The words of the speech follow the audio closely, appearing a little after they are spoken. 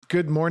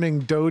Good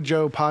morning,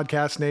 Dojo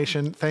Podcast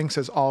Nation. Thanks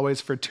as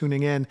always for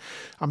tuning in.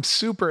 I'm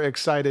super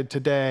excited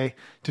today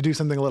to do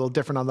something a little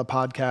different on the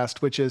podcast,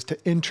 which is to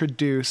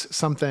introduce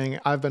something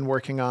I've been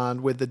working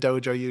on with the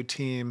Dojo U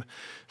team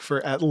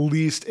for at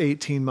least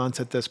 18 months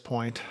at this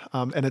point.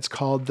 And it's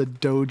called the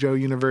Dojo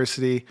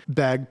University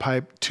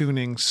Bagpipe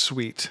Tuning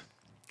Suite.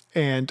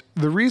 And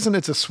the reason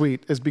it's a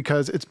suite is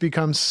because it's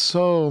become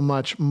so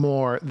much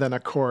more than a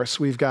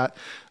course. We've got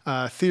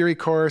a theory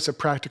course, a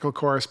practical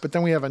course, but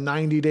then we have a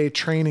 90-day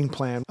training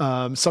plan.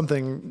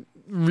 Something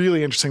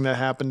really interesting that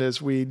happened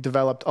is we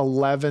developed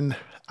 11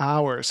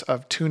 hours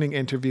of tuning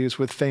interviews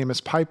with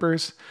famous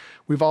pipers.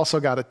 We've also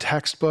got a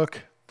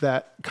textbook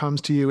that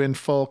comes to you in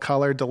full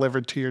color,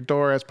 delivered to your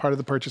door as part of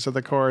the purchase of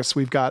the course.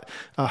 We've got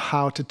a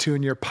how to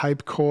tune your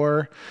pipe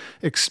core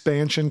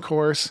expansion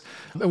course.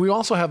 And we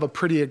also have a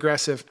pretty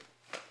aggressive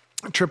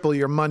triple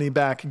your money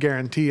back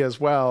guarantee as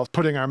well,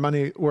 putting our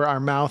money where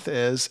our mouth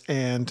is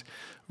and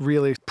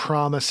really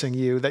promising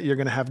you that you're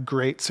going to have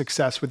great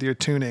success with your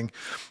tuning.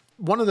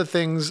 One of the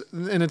things,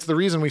 and it's the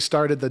reason we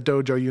started the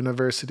Dojo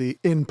University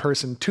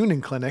in-person tuning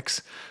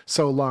clinics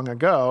so long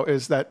ago,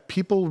 is that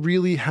people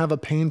really have a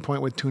pain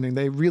point with tuning.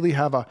 They really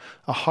have a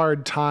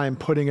hard time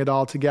putting it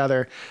all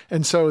together.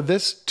 And so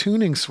this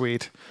tuning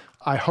suite,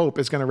 I hope,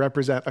 is going to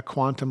represent a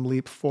quantum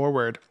leap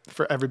forward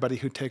for everybody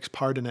who takes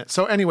part in it.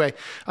 So anyway,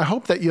 I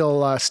hope that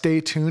you'll stay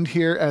tuned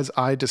here as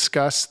I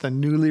discuss the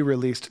newly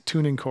released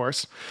tuning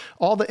course.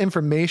 All the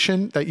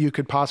information that you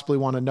could possibly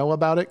want to know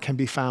about it can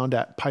be found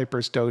at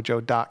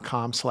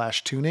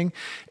pipersdojo.com/tuning.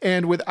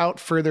 And without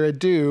further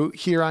ado,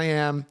 here I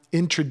am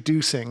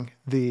introducing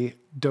the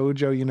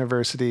Dojo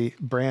University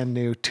brand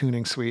new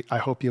tuning suite. I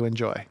hope you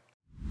enjoy.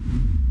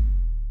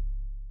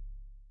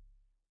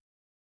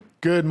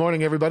 Good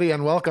morning, everybody,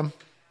 and welcome.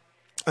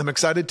 I'm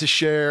excited to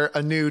share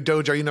a new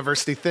Dojo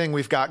University thing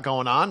we've got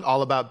going on,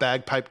 all about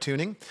bagpipe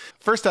tuning.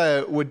 First,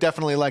 I would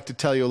definitely like to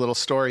tell you a little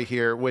story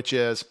here, which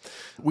is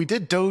we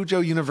did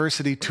Dojo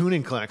University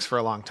tuning clinics for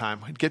a long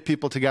time. We'd get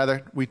people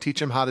together, we'd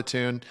teach them how to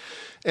tune,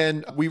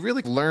 and we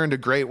really learned a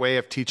great way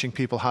of teaching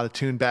people how to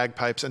tune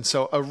bagpipes. And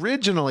so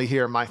originally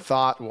here, my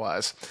thought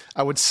was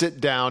I would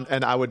sit down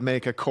and I would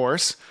make a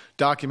course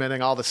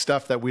documenting all the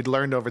stuff that we'd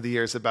learned over the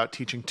years about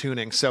teaching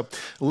tuning. So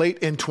late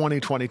in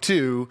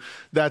 2022,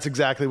 that's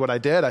exactly what I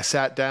did. I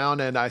sat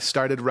down and I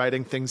started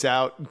writing things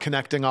out,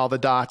 connecting all the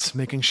dots,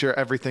 making sure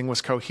everything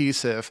was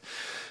cohesive.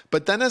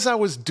 But then as I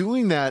was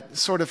doing that,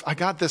 I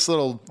got this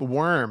little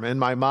worm in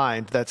my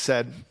mind that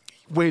said,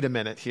 wait a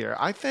minute here.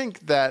 I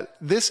think that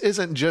this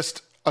isn't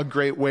just a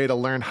great way to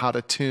learn how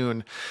to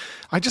tune.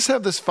 I just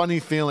have this funny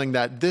feeling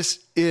that this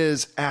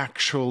is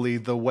actually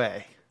the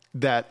way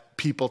that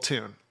people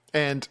tune.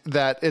 And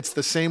that it's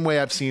the same way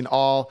I've seen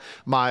all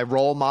my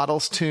role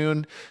models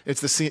tune. It's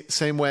the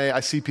same way I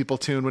see people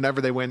tune whenever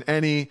they win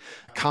any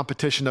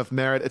competition of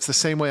merit. It's the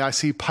same way I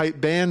see pipe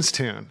bands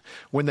tune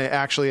when they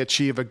actually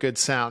achieve a good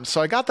sound.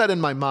 So I got that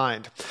in my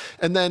mind.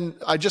 And then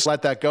I just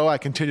let that go. I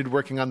continued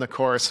working on the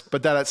course.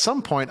 But that at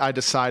some point I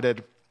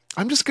decided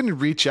I'm just going to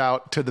reach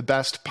out to the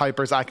best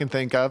pipers I can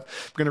think of.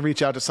 I'm going to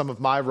reach out to some of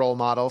my role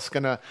models,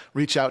 going to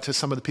reach out to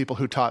some of the people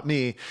who taught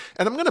me,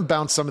 and I'm going to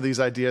bounce some of these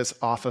ideas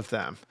off of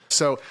them.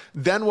 So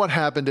then what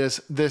happened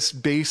is this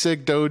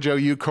basic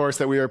Dojo U course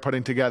that we were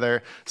putting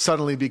together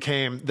suddenly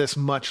became this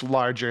much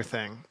larger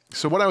thing.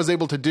 So what I was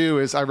able to do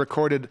is I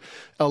recorded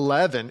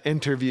 11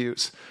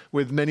 interviews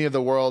with many of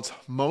the world's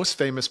most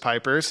famous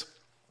pipers.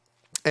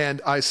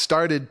 And I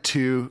started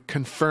to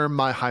confirm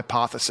my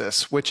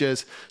hypothesis, which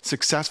is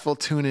successful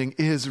tuning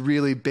is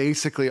really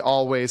basically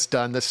always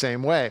done the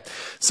same way.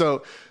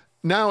 So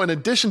now, in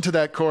addition to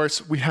that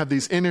course, we have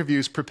these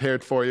interviews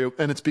prepared for you,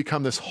 and it's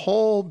become this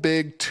whole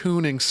big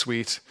tuning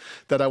suite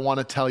that I want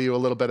to tell you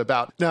a little bit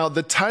about. Now,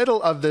 the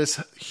title of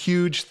this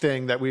huge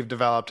thing that we've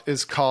developed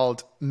is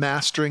called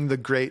Mastering the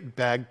Great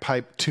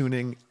Bagpipe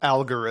Tuning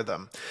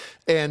Algorithm.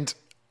 And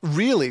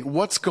really,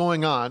 what's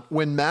going on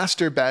when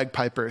master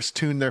bagpipers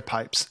tune their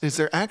pipes is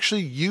they're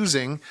actually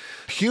using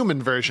a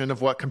human version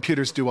of what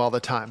computers do all the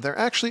time. They're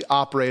actually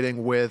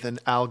operating with an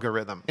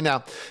algorithm.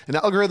 Now, an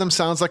algorithm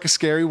sounds like a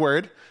scary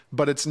word,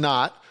 but it's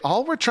not.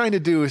 All we're trying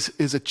to do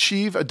is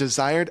achieve a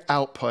desired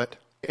output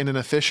in an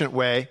efficient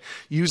way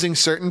using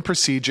certain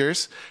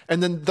procedures.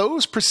 And then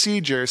those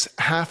procedures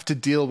have to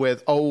deal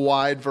with a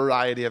wide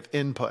variety of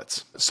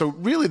inputs. So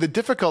really, the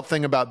difficult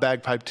thing about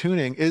bagpipe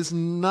tuning is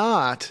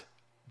not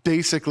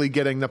basically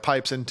getting the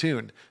pipes in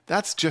tune.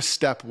 That's just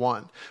step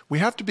one. We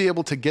have to be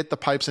able to get the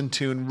pipes in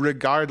tune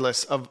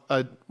regardless of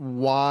a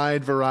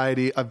wide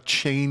variety of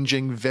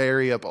changing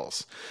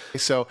variables.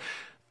 So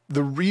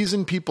the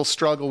reason people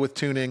struggle with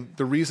tuning,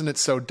 the reason it's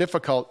so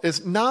difficult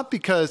is not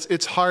because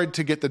it's hard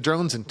to get the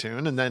drones in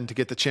tune and then to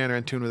get the chanter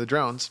in tune with the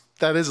drones.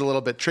 That is a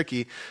little bit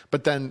tricky.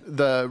 But then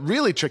the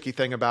really tricky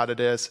thing about it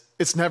is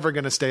it's never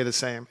going to stay the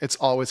same. It's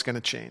always going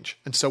to change.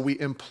 And so we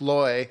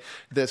employ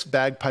this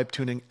bagpipe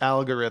tuning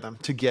algorithm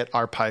to get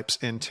our pipes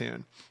in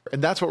tune.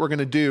 And that's what we're going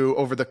to do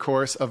over the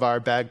course of our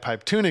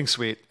bagpipe tuning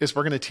suite is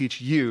we're going to teach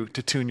you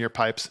to tune your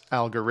pipes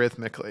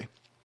algorithmically.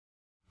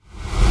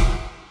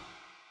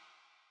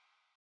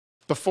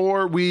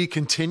 Before we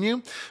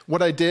continue,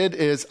 what I did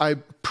is I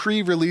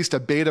pre-released a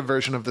beta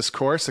version of this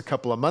course a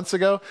couple of months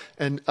ago,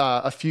 and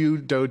a few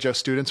Dojo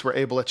students were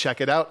able to check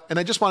it out. And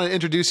I just want to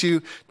introduce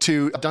you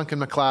to Duncan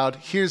MacLeod.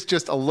 Here's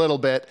just a little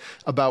bit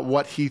about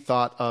what he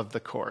thought of the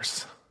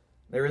course.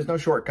 There is no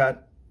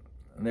shortcut.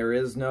 There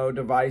is no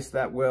device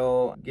that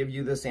will give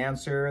you this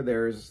answer.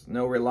 There's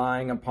no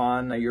relying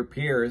upon your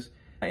peers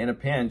in a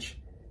pinch.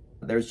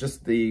 There's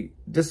just the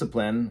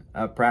discipline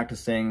of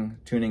practicing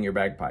tuning your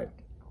bagpipe.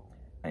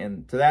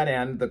 And to that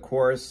end, the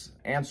course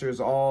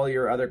answers all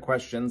your other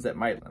questions that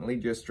might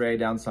lead you astray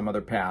down some other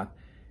path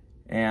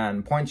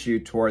and points you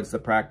towards the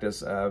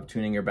practice of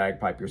tuning your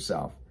bagpipe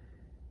yourself.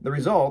 The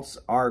results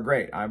are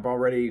great. I've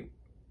already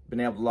been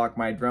able to lock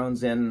my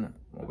drones in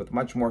with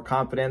much more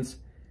confidence.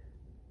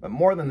 But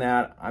more than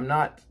that, I'm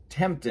not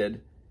tempted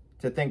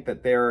to think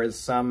that there is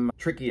some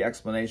tricky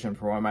explanation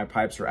for why my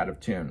pipes are out of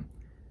tune.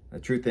 The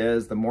truth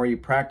is, the more you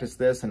practice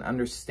this and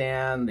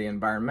understand the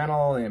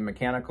environmental and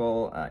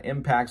mechanical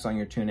impacts on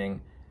your tuning,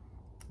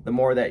 the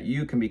more that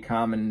you can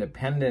become an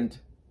independent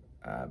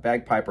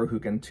bagpiper who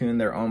can tune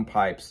their own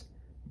pipes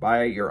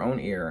by your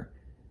own ear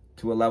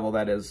to a level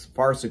that is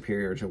far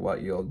superior to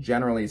what you'll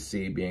generally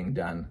see being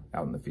done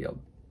out in the field.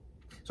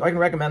 So I can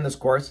recommend this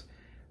course.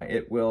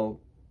 It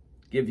will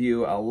give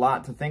you a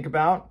lot to think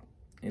about.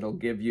 It'll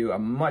give you a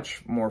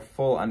much more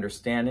full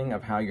understanding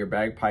of how your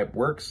bagpipe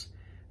works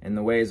and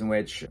the ways in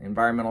which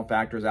environmental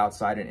factors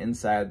outside and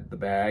inside the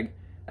bag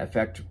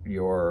affect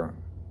your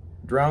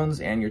drones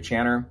and your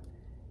chanter.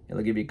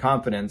 It'll give you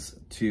confidence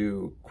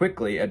to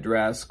quickly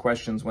address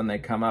questions when they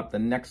come up the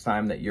next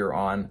time that you're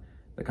on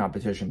the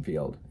competition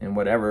field, in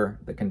whatever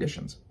the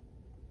conditions.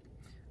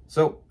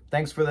 So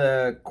thanks for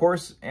the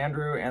course,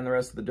 Andrew, and the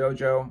rest of the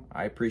dojo.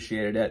 I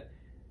appreciated it,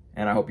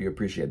 and I hope you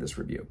appreciate this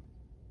review.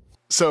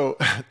 So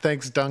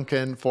thanks,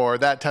 Duncan, for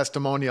that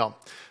testimonial.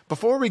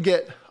 Before we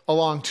get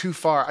along too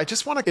far, I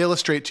just want to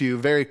illustrate to you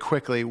very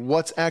quickly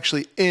what's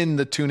actually in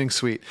the tuning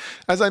suite.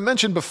 As I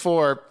mentioned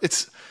before,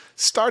 it's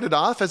started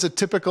off as a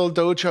typical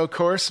dojo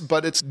course,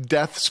 but it's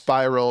death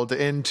spiraled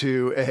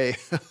into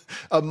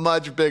a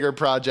much bigger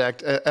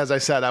project. As I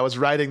said, I was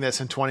writing this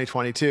in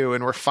 2022,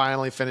 and we're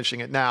finally finishing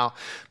it now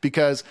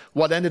because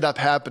what ended up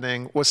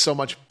happening was so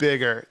much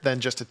bigger than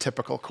just a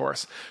typical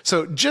course.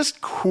 So just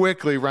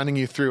quickly running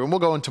you through, and we'll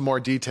go into more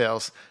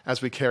details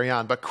as we carry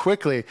on, but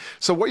quickly.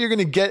 So what you're going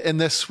to get in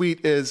this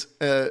suite is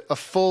a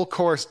full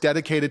course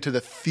dedicated to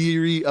the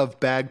theory of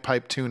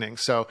bagpipe tuning.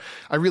 So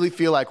I really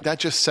feel like that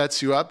just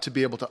sets you up to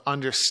be able to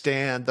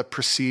understand the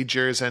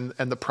procedures and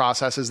the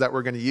processes that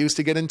we're going to use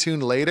to get in tune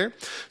later.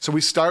 So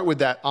we start with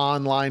that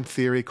online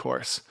theory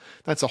course.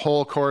 That's a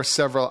whole course,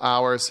 several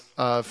hours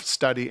of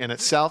study in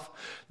itself.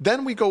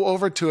 Then we go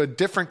over to a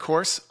different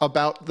course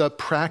about the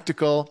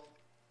practical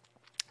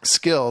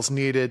skills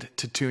needed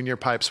to tune your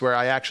pipes, where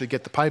I actually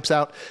get the pipes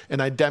out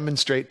and I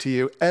demonstrate to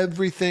you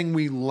everything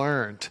we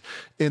learned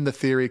in the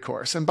theory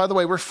course. And by the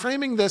way, we're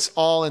framing this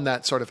all in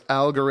that sort of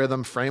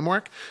algorithm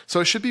framework. So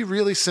it should be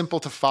really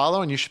simple to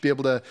follow, and you should be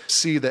able to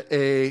see the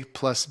A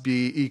plus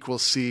B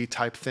equals C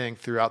type thing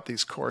throughout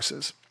these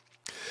courses.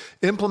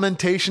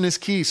 Implementation is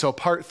key. So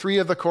part 3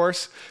 of the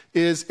course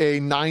is a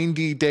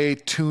 90-day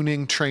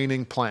tuning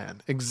training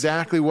plan.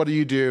 Exactly what do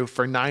you do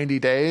for 90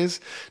 days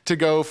to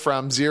go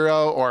from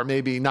 0, or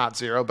maybe not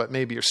 0, but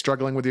maybe you're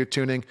struggling with your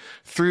tuning,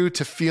 through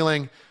to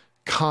feeling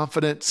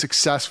confident,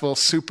 successful,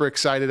 super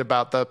excited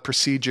about the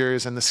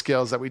procedures and the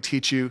skills that we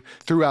teach you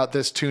throughout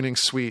this tuning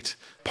suite.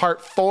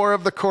 Part 4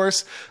 of the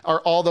course are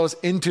all those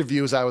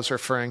interviews I was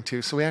referring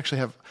to. So we actually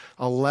have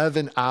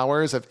 11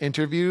 hours of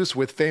interviews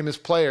with famous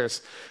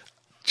players.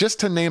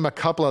 Just to name a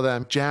couple of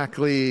them: Jack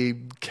Lee,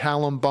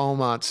 Callum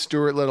Beaumont,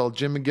 Stuart Little,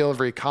 Jim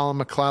McGilvery, Colin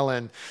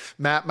McClellan,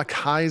 Matt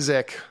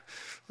McIsaac.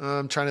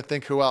 I'm trying to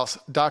think who else.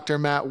 Dr.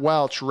 Matt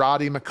Welch,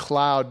 Roddy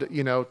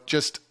McLeod,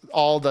 just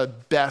all the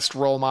best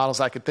role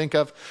models I could think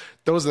of.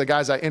 Those are the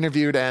guys I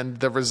interviewed, and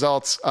the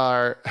results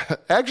are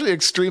actually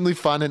extremely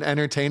fun and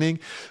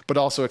entertaining, but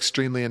also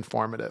extremely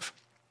informative.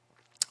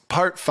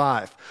 Part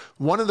 5.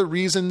 One of the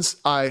reasons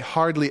I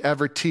hardly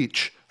ever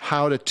teach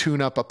how to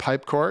tune up a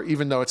pipe core,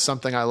 even though it's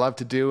something I love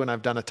to do and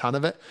I've done a ton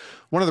of it.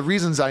 One of the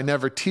reasons I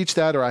never teach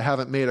that, or I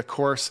haven't made a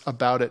course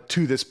about it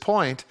to this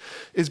point,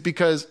 is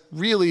because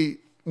really,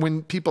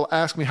 when people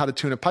ask me how to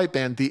tune a pipe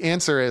band, the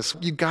answer is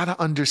you got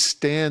to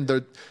understand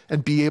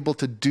and be able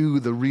to do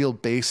the real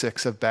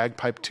basics of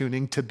bagpipe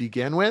tuning to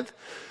begin with.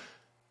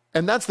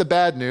 And that's the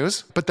bad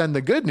news. But then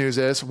the good news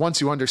is, once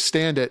you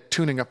understand it,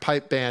 tuning a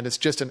pipe band is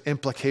just an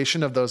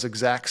implication of those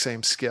exact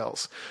same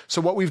skills.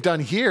 So what we've done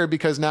here,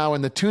 because now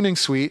in the tuning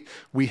suite,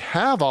 we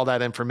have all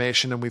that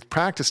information and we've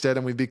practiced it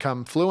and we've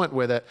become fluent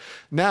with it.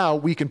 Now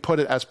we can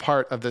put it as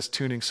part of this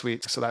tuning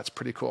suite. So that's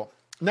pretty cool.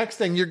 Next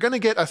thing, you're going to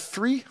get a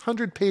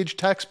 300-page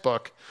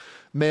textbook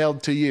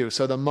mailed to you.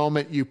 So the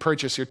moment you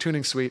purchase your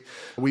tuning suite,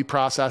 we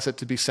process it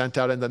to be sent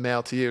out in the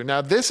mail to you.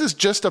 Now, this is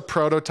just a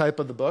prototype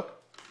of the book.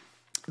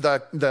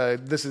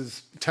 This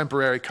is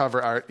temporary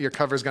cover art. Your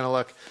cover is going to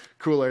look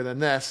cooler than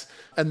this.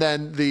 And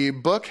then the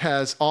book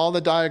has all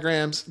the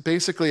diagrams,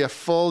 basically a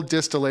full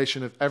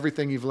distillation of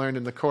everything you've learned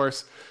in the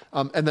course.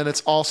 And then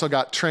it's also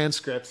got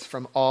transcripts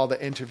from all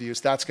the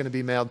interviews. That's going to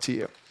be mailed to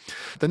you.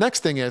 The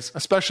next thing is,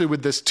 especially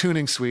with this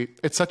tuning suite,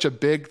 it's such a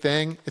big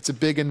thing. It's a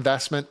big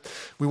investment.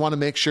 We want to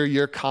make sure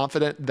you're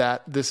confident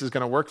that this is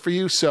going to work for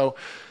you. So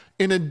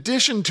in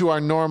addition to our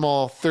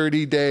normal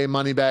 30-day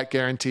money-back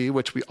guarantee,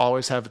 which we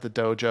always have at the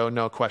dojo,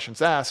 no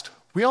questions asked,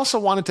 we also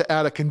wanted to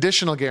add a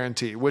conditional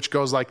guarantee, which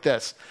goes like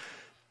this.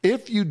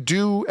 If you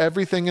do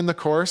everything in the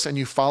course and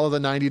you follow the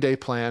 90-day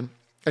plan,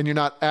 and you're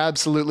not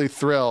absolutely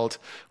thrilled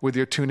with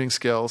your tuning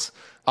skills,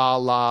 a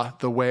la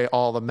the way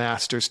all the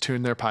masters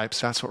tune their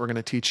pipes, that's what we're going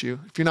to teach you.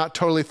 If you're not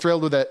totally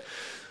thrilled with it,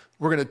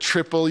 we're going to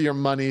triple your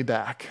money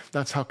back.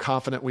 That's how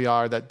confident we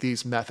are that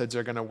these methods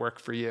are going to work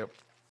for you.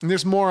 And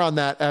there's more on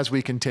that as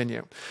we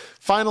continue.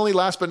 Finally,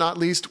 last but not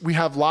least, we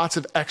have lots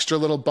of extra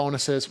little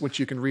bonuses, which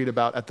you can read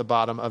about at the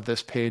bottom of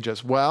this page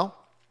as well.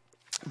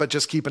 But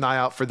just keep an eye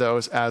out for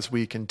those as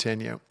we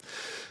continue.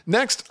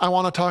 Next, I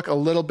want to talk a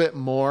little bit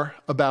more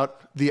about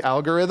the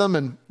algorithm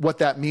and what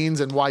that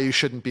means and why you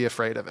shouldn't be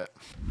afraid of it.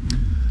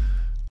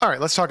 All right,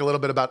 let's talk a little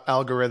bit about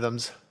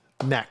algorithms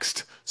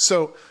next.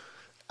 So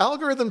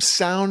algorithms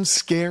sound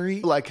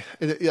scary. Like,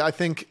 I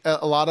think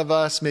a lot of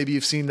us, maybe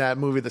you've seen that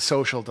movie, The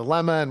Social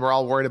Dilemma, and we're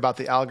all worried about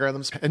the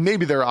algorithms. And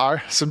maybe there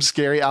are some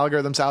scary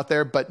algorithms out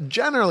there, but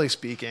generally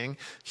speaking,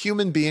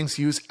 human beings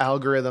use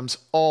algorithms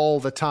all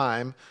the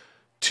time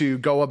to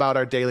go about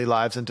our daily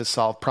lives and to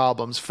solve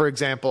problems. For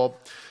example,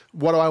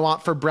 what do I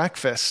want for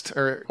breakfast?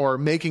 Or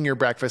making your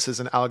breakfast is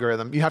an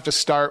algorithm. You have to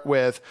start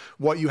with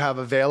what you have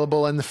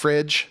available in the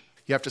fridge.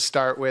 You have to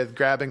start with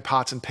grabbing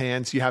pots and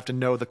pans. You have to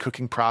know the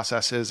cooking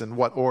processes and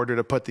what order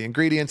to put the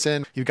ingredients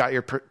in. You've got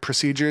your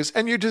procedures,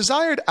 and your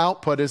desired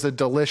output is a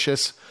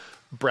delicious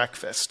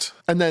breakfast.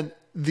 And then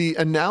the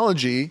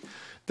analogy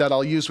that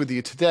I'll use with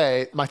you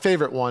today, my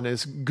favorite one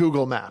is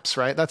Google Maps,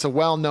 right? That's a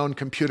well-known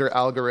computer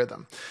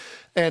algorithm.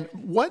 And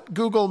what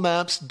Google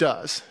Maps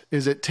does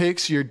is it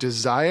takes your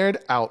desired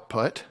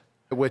output,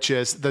 which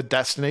is the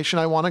destination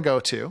I want to go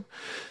to.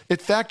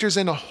 It factors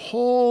in a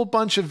whole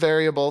bunch of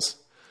variables,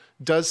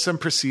 does some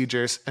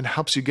procedures, and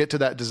helps you get to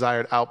that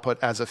desired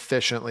output as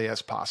efficiently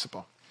as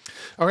possible.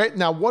 All right,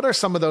 now what are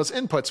some of those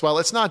inputs? Well,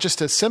 it's not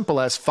just as simple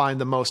as find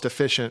the most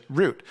efficient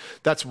route.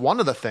 That's one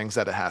of the things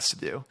that it has to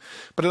do.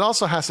 But it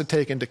also has to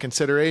take into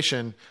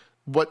consideration,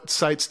 what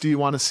sites do you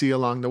want to see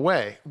along the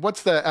way?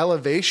 What's the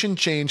elevation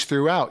change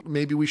throughout?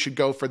 Maybe we should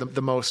go for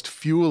the most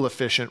fuel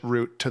efficient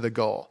route to the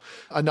goal.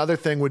 Another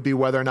thing would be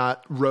whether or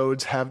not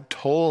roads have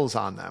tolls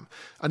on them.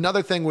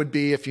 Another thing would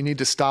be if you need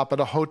to stop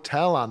at a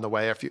hotel on the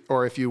way,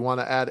 or if you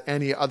want to add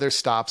any other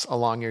stops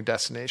along your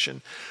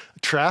destination.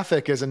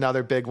 Traffic is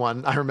another big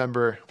one. I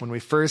remember when we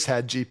first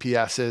had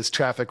GPSs,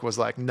 traffic was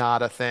like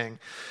not a thing.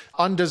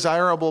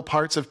 Undesirable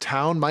parts of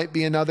town might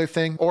be another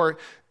thing, or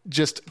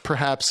just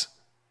perhaps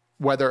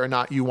whether or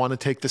not you want to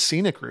take the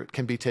scenic route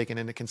can be taken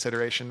into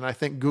consideration. And I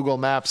think Google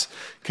Maps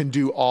can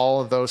do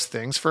all of those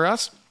things for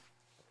us.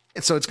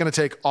 And so it's going to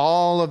take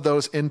all of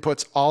those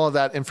inputs, all of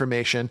that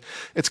information.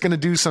 It's going to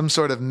do some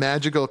sort of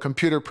magical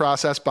computer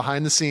process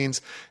behind the scenes,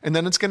 and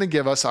then it's going to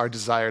give us our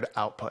desired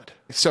output.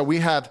 So we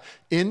have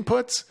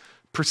inputs,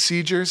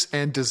 procedures,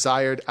 and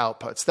desired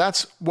outputs.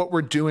 That's what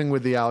we're doing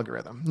with the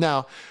algorithm.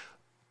 Now,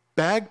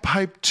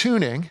 bagpipe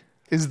tuning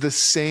is the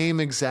same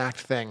exact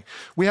thing.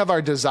 We have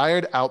our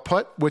desired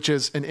output, which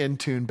is an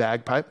in-tune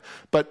bagpipe,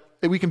 but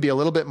we can be a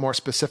little bit more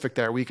specific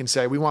there. We can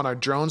say we want our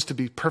drones to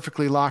be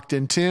perfectly locked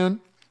in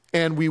tune,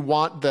 and we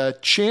want the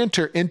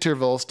chanter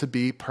intervals to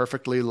be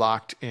perfectly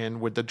locked in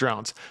with the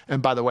drones.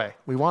 And by the way,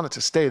 we want it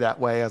to stay that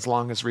way as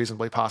long as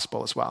reasonably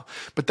possible as well.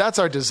 But that's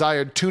our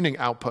desired tuning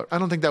output. I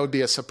don't think that would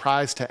be a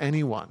surprise to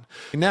anyone.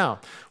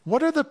 Now,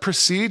 what are the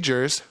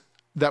procedures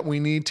that we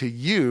need to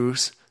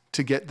use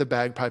to get the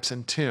bagpipes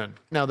in tune?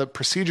 Now, the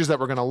procedures that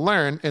we're going to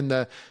learn in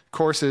the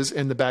courses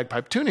in the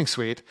Bagpipe Tuning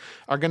Suite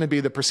are going to be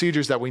the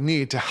procedures that we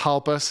need to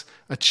help us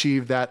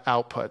achieve that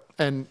output.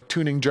 And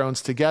tuning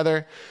drones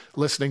together,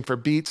 listening for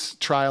beats,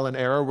 trial and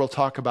error, we'll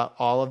talk about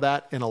all of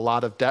that in a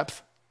lot of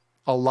depth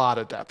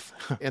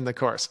in the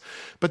course.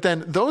 But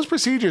then those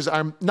procedures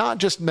are not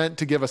just meant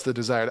to give us the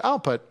desired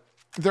output,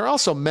 they're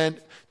also meant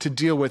to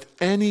deal with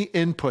any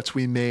inputs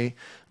we may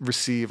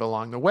receive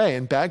along the way.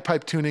 And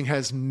bagpipe tuning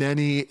has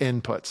many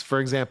inputs. For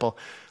example,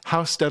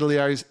 how steadily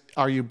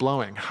are you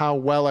blowing? How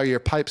well are your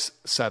pipes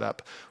set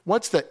up?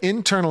 What's the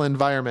internal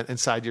environment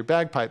inside your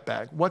bagpipe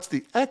bag? What's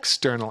the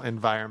external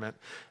environment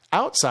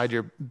outside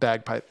your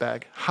bagpipe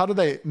bag? How do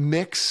they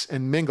mix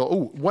and mingle?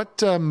 Ooh,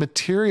 what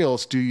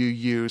materials do you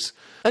use?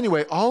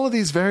 Anyway, all of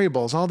these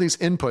variables, all these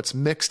inputs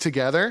mix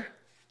together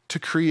to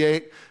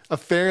create a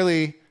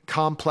fairly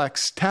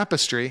complex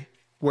tapestry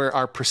where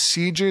our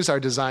procedures are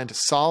designed to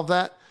solve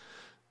that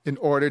in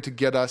order to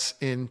get us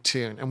in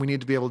tune. And we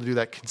need to be able to do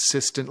that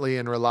consistently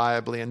and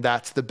reliably, and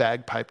that's the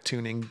bagpipe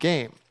tuning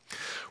game.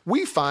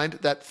 We find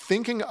that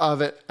thinking of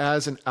it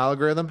as an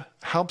algorithm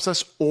helps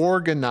us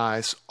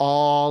organize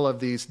all of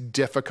these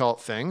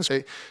difficult things.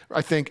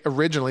 I think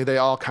originally they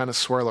all kind of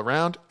swirl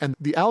around, and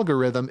the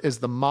algorithm is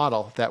the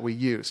model that we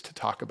use to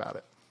talk about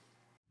it.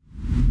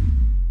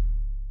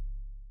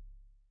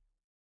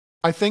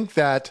 I think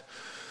that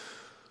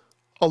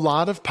a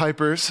lot of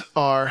pipers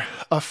are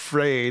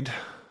afraid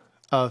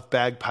of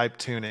bagpipe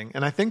tuning,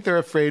 and I think they're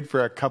afraid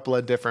for a couple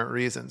of different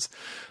reasons.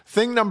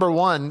 Thing number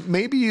one,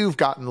 maybe you've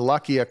gotten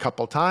lucky a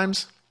couple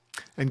times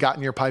and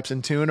gotten your pipes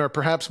in tune, or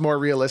perhaps more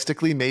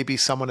realistically, maybe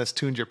someone has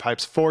tuned your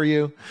pipes for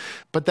you,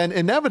 but then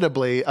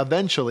inevitably,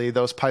 eventually,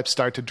 those pipes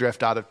start to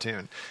drift out of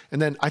tune.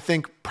 And then I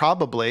think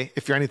probably,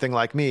 if you're anything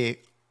like me,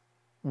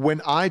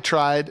 when I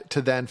tried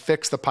to then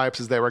fix the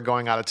pipes as they were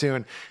going out of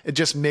tune, it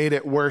just made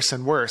it worse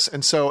and worse.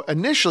 And so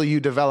initially you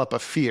develop a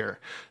fear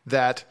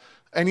that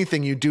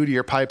anything you do to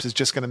your pipes is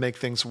just going to make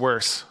things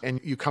worse. And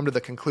you come to the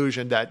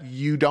conclusion that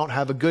you don't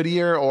have a good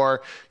ear,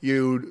 or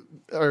you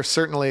are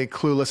certainly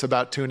clueless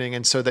about tuning,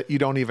 and so that you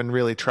don't even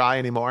really try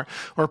anymore.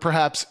 Or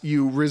perhaps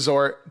you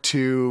resort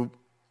to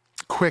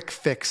quick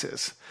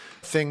fixes,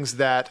 things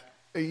that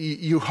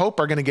you hope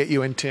are going to get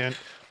you in tune,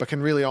 but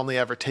can really only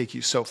ever take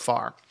you so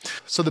far.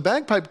 So the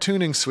Bagpipe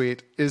Tuning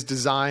Suite is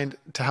designed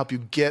to help you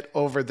get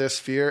over this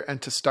fear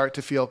and to start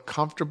to feel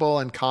comfortable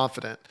and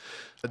confident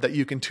that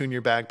you can tune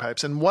your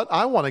bagpipes. And what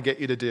I want to get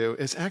you to do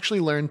is actually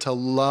learn to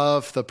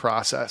love the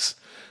process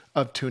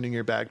of tuning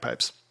your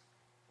bagpipes.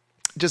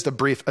 Just a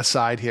brief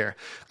aside here.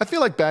 I feel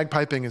like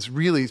bagpiping is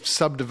really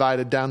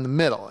subdivided down the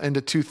middle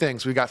into two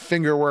things. We've got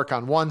finger work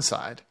on one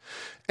side,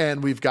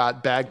 and we've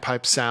got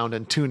bagpipe sound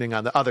and tuning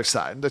on the other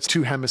side. That's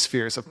two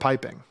hemispheres of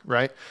piping,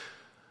 right?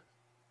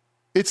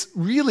 It's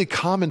really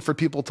common for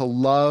people to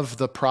love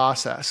the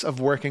process of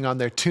working on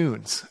their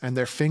tunes and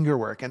their finger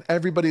work. And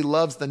everybody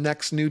loves the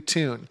next new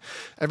tune.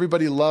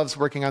 Everybody loves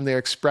working on their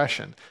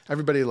expression.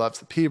 Everybody loves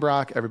the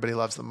pibroch. Everybody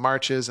loves the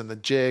marches and the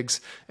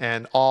jigs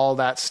and all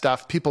that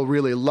stuff. People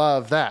really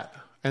love that.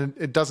 And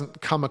it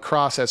doesn't come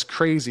across as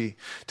crazy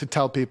to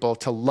tell people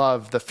to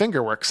love the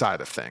fingerwork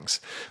side of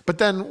things. But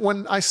then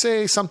when I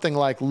say something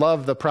like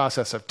love the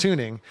process of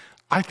tuning,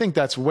 I think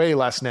that's way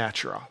less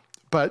natural.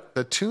 But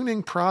the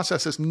tuning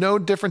process is no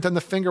different than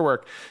the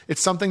fingerwork. It's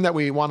something that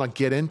we want to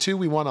get into.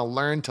 We want to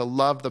learn to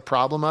love the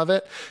problem of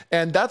it.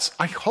 And that's,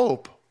 I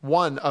hope,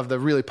 one of the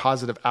really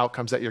positive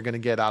outcomes that you're going to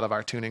get out of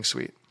our tuning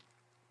suite.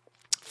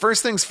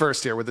 First things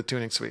first here with the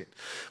tuning suite.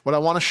 What I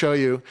want to show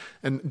you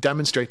and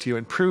demonstrate to you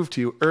and prove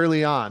to you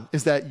early on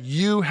is that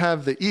you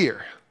have the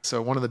ear. So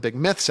one of the big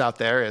myths out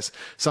there is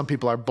some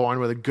people are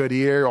born with a good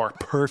ear or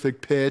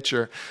perfect pitch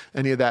or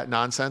any of that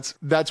nonsense.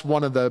 That's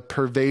one of the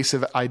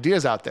pervasive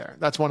ideas out there.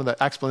 That's one of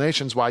the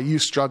explanations why you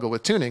struggle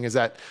with tuning, is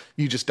that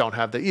you just don't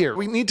have the ear.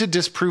 We need to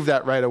disprove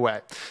that right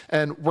away.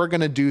 And we're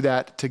going to do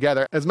that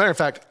together. As a matter of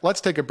fact,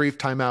 let's take a brief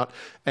time out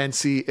and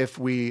see if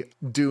we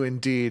do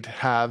indeed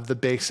have the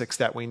basics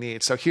that we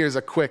need. So here's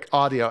a quick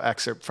audio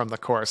excerpt from the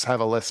course.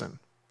 Have a listen.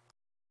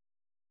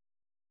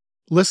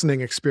 Listening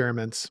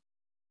experiments.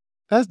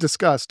 As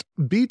discussed,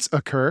 beats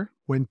occur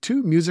when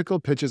two musical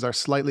pitches are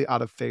slightly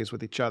out of phase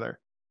with each other.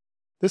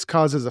 This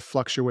causes a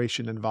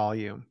fluctuation in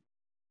volume.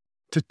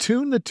 To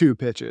tune the two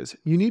pitches,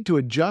 you need to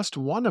adjust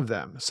one of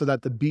them so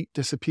that the beat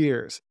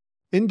disappears,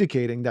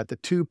 indicating that the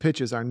two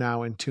pitches are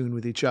now in tune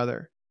with each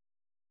other.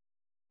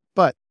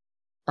 But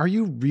are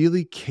you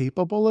really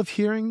capable of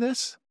hearing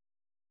this?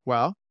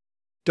 Well,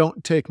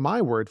 don't take my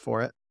word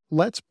for it.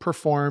 Let's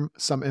perform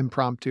some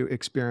impromptu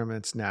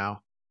experiments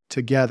now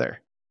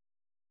together.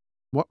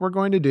 What we're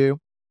going to do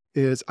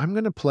is I'm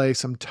going to play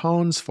some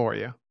tones for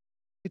you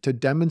to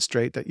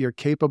demonstrate that you're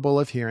capable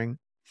of hearing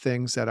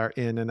things that are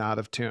in and out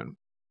of tune.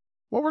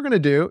 What we're going to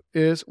do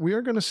is we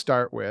are going to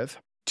start with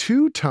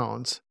two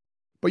tones,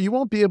 but you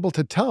won't be able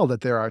to tell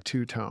that there are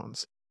two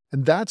tones.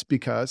 And that's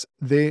because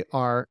they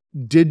are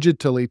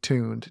digitally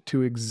tuned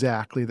to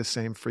exactly the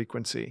same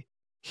frequency.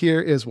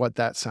 Here is what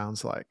that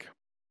sounds like.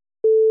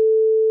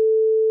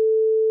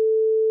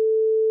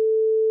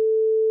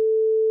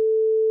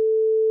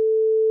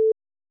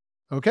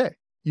 Okay,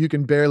 you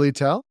can barely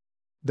tell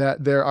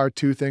that there are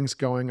two things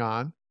going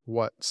on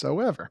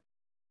whatsoever.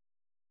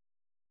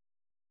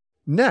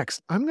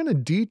 Next, I'm going to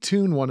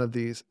detune one of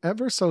these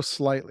ever so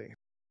slightly.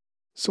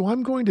 So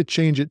I'm going to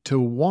change it to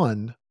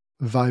 1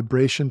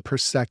 vibration per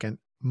second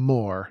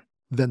more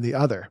than the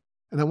other.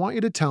 And I want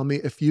you to tell me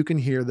if you can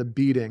hear the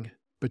beating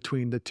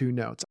between the two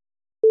notes.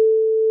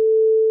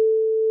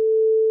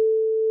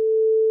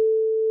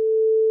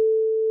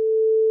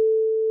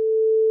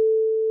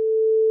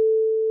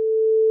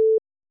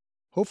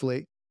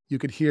 Hopefully, you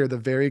could hear the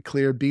very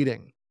clear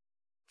beating.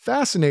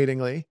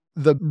 Fascinatingly,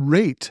 the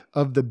rate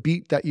of the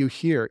beat that you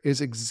hear is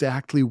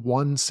exactly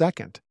 1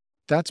 second.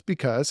 That's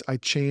because I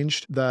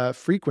changed the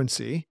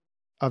frequency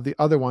of the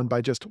other one by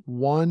just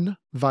 1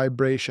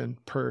 vibration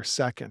per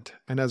second.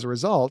 And as a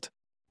result,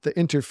 the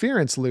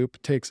interference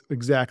loop takes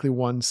exactly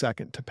 1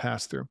 second to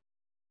pass through.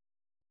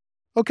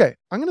 Okay,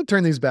 I'm going to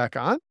turn these back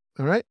on,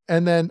 all right?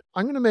 And then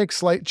I'm going to make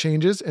slight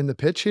changes in the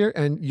pitch here,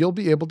 and you'll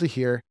be able to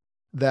hear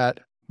that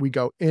we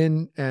go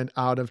in and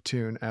out of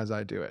tune as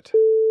I do it.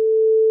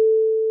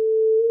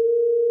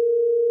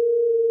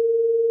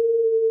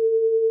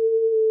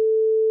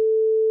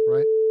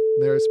 Right?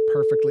 There's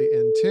perfectly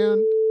in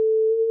tune.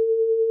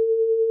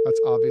 That's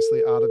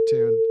obviously out of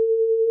tune.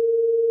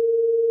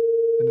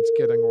 And it's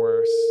getting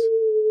worse.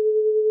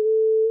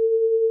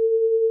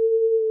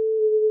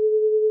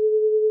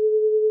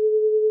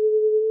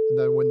 And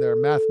then when they're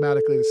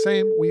mathematically the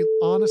same, we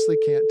honestly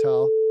can't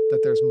tell that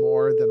there's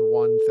more than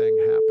one thing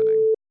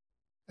happening.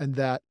 And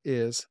that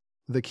is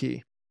the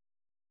key.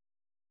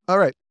 All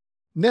right,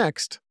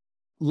 next,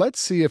 let's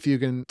see if you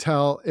can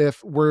tell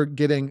if we're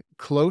getting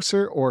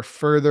closer or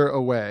further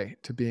away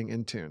to being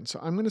in tune. So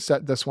I'm going to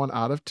set this one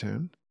out of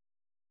tune.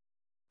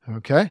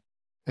 Okay,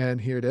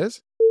 and here it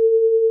is.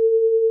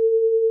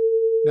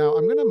 Now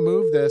I'm going to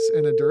move this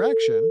in a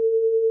direction,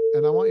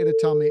 and I want you to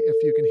tell me if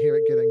you can hear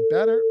it getting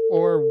better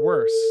or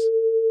worse.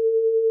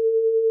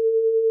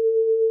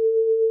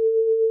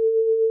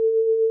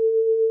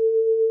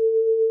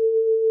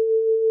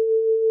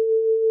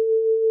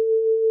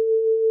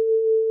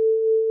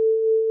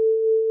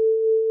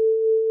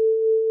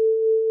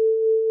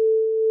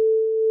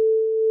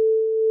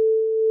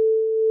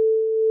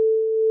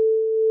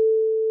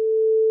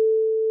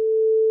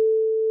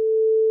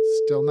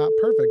 Still not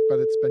perfect, but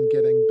it's been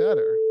getting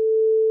better.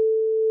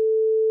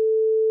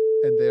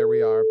 And there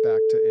we are,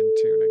 back to in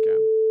tune again.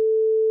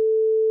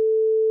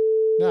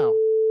 Now,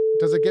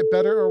 does it get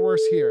better or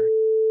worse here?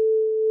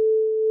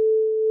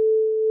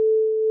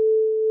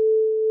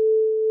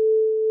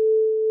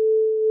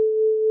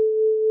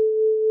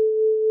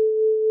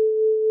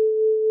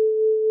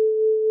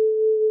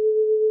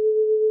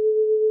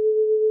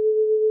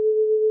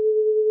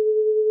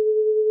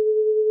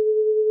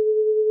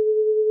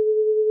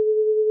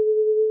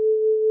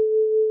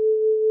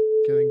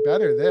 Getting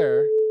better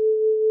there.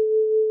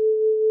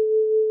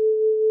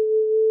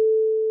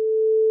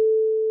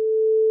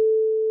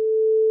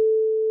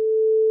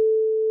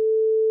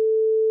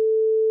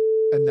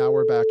 And now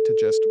we're back to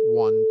just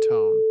one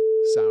tone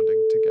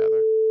sounding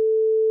together.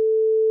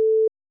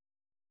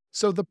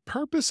 So the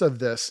purpose of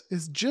this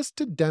is just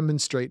to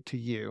demonstrate to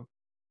you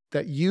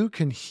that you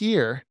can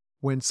hear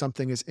when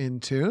something is in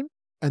tune,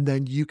 and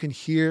then you can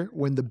hear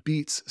when the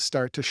beats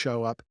start to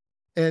show up.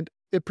 And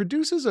it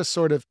produces a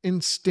sort of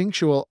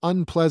instinctual,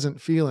 unpleasant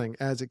feeling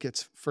as it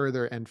gets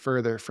further and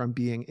further from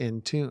being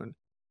in tune.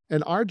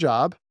 And our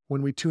job,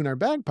 when we tune our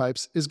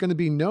bagpipes, is going to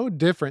be no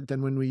different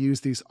than when we use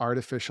these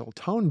artificial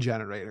tone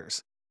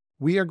generators.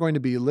 We are going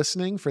to be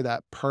listening for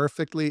that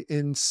perfectly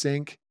in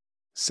sync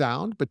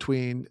sound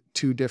between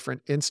two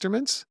different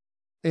instruments.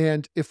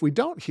 And if we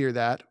don't hear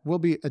that, we'll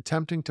be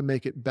attempting to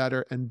make it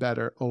better and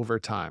better over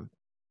time.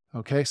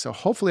 Okay, so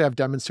hopefully I've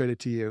demonstrated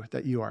to you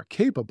that you are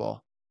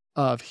capable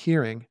of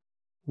hearing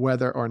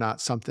whether or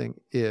not something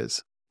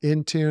is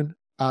in tune,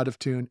 out of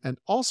tune, and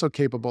also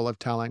capable of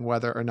telling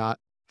whether or not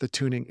the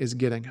tuning is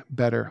getting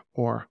better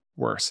or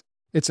worse.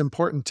 It's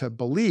important to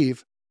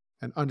believe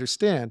and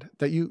understand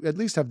that you at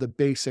least have the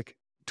basic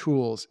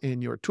tools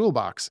in your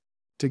toolbox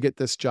to get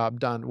this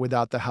job done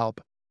without the help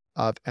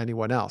of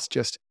anyone else,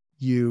 just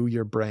you,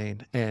 your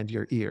brain, and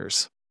your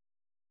ears.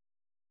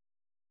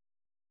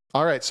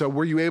 All right, so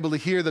were you able to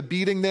hear the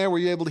beating there? Were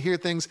you able to hear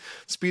things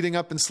speeding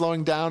up and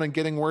slowing down and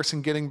getting worse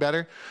and getting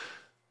better?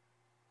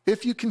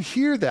 If you can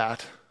hear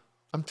that,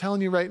 I'm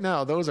telling you right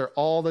now, those are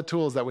all the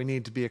tools that we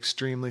need to be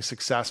extremely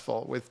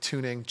successful with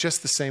tuning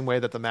just the same way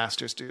that the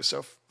masters do.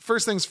 So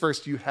first things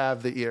first, you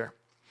have the ear.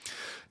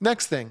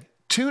 Next thing,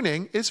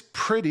 tuning is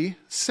pretty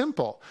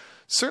simple.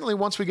 Certainly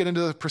once we get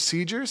into the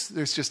procedures,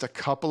 there's just a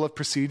couple of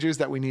procedures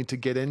that we need to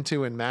get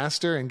into and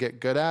master and get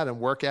good at and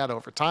work at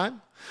over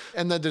time.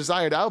 And the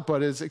desired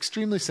output is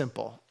extremely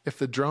simple. If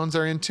the drones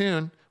are in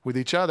tune with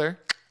each other,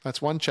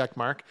 that's one check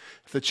mark.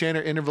 If the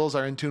chanter intervals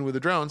are in tune with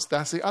the drones,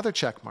 that's the other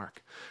check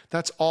mark.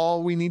 That's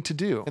all we need to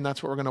do. And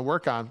that's what we're going to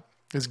work on,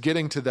 is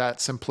getting to that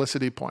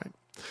simplicity point.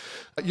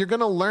 You're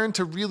going to learn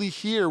to really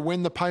hear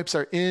when the pipes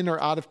are in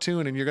or out of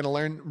tune, and you're going to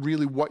learn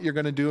really what you're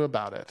going to do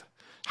about it.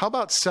 How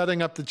about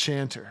setting up the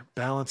chanter,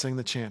 balancing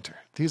the chanter?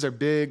 These are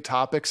big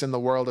topics in the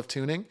world of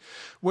tuning,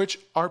 which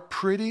are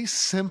pretty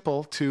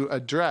simple to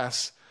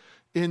address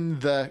in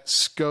the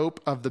scope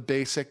of the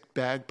basic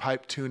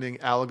bagpipe tuning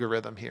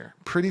algorithm here.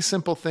 Pretty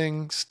simple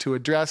things to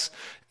address.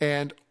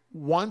 And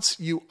once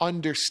you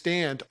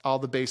understand all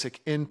the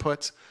basic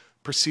inputs,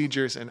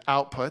 procedures, and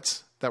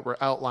outputs that we're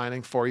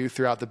outlining for you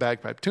throughout the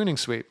bagpipe tuning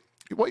suite,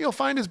 what you'll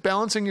find is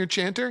balancing your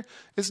chanter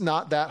is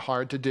not that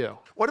hard to do.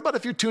 What about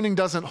if your tuning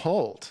doesn't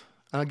hold?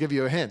 I'll give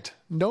you a hint.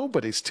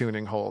 Nobody's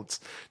tuning holds.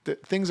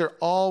 Things are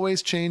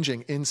always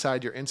changing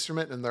inside your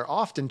instrument, and they're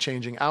often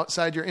changing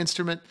outside your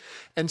instrument.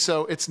 And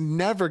so it's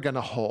never going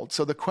to hold.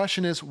 So the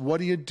question is, what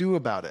do you do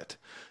about it?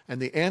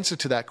 And the answer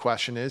to that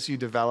question is you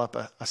develop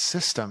a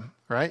system,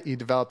 right? You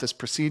develop this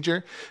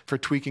procedure for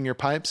tweaking your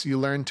pipes. You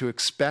learn to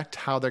expect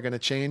how they're going to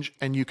change,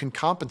 and you can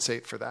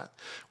compensate for that.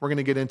 We're going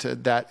to get into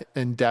that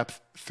in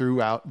depth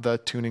throughout the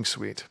tuning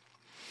suite.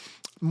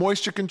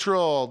 moisture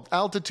control,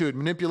 altitude,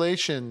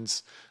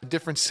 manipulations,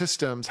 different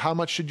systems. How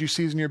much should you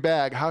season your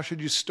bag? How should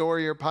you store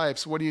your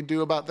pipes? What do you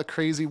do about the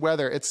crazy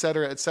weather, et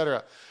cetera, et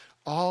cetera?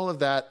 All of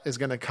that is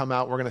going to come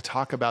out. We're going to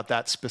talk about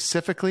that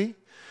specifically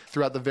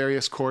throughout the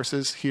various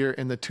courses here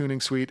in the tuning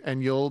suite,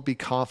 and you'll be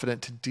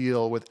confident to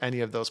deal with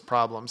any of those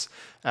problems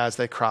as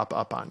they crop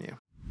up on you.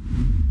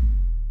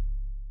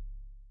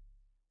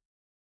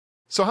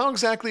 So how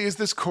exactly is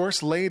this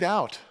course laid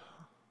out?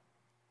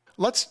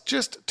 Let's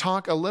just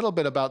talk a little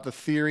bit about the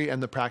theory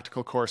and the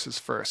practical courses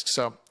first.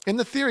 So in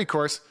the theory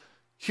course,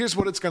 here's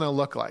what it's going to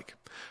look like.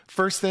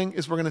 First thing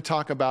is we're going to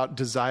talk about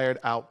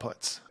desired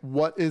outputs.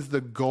 What is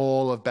the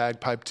goal of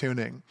bagpipe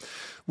tuning?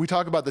 We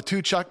talk about the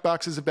 2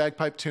 checkboxes of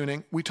bagpipe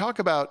tuning. We talk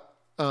about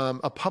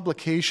a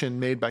publication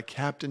made by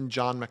Captain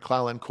John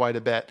McClellan quite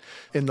a bit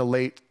in the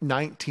late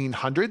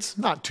 1900s,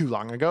 not too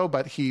long ago,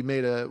 but he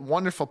made a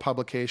wonderful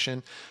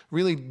publication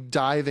really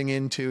diving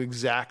into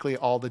exactly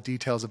all the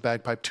details of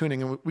bagpipe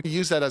tuning. And we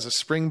use that as a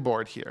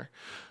springboard here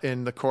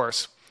in the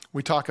course.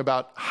 We talk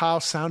about how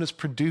sound is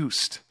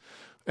produced,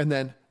 and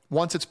then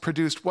once it's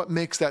produced, what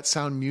makes that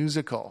sound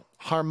musical?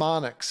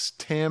 Harmonics,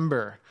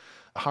 timbre,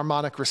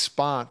 harmonic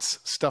response,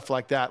 stuff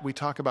like that. We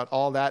talk about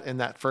all that in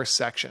that first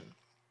section.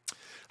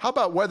 How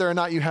about whether or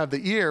not you have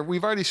the ear?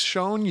 We've already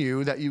shown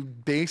you that you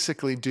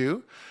basically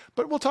do,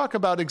 but we'll talk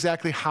about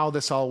exactly how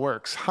this all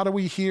works. How do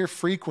we hear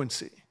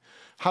frequency?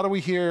 How do we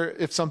hear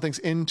if something's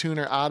in tune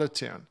or out of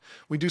tune?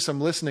 We do some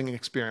listening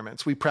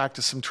experiments. We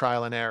practice some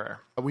trial and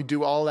error. We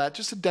do all that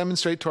just to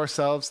demonstrate to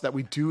ourselves that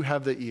we do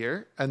have the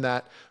ear, and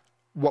that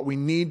what we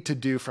need to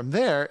do from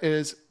there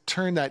is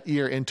turn that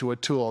ear into a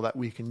tool that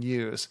we can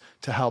use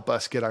to help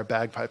us get our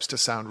bagpipes to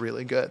sound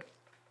really good.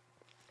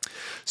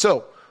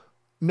 So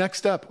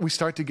next up, we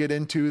start to get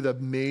into the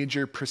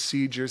major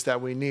procedures that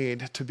we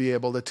need to be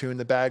able to tune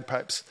the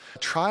bagpipes.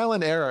 Trial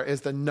and error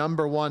is the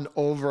number one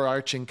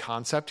overarching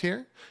concept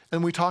here.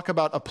 And we talk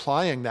about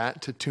applying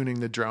that to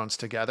tuning the drones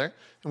together.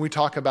 And we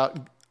talk about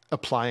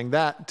applying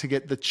that to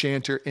get the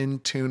chanter in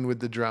tune with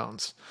the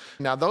drones.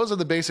 Now, those are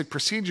the basic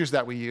procedures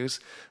that we use,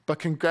 but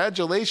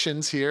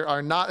congratulations here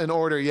are not in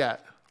order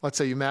yet. Let's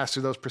say you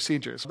master those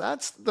procedures.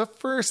 That's the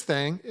first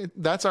thing.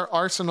 That's our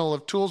arsenal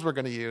of tools we're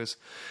going to use.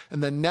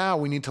 And then now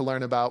we need to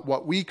learn about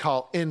what we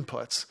call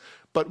inputs,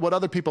 but what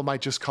other people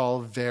might just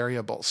call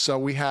variables. So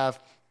we have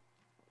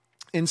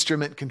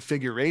instrument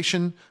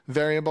configuration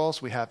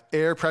variables. We have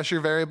air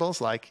pressure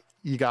variables, like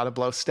you got to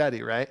blow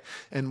steady, right?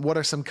 And what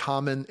are some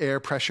common air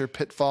pressure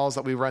pitfalls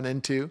that we run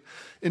into?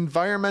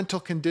 Environmental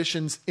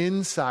conditions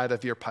inside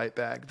of your pipe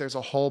bag. There's a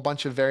whole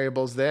bunch of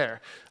variables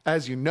there.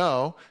 As you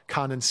know,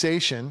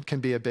 condensation can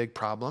be a big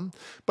problem,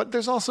 but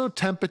there's also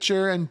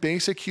temperature and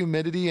basic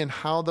humidity and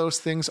how those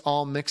things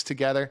all mix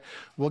together.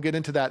 We'll get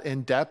into that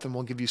in depth, and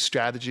we'll give you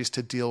strategies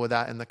to deal with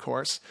that in the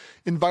course.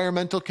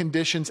 Environmental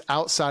conditions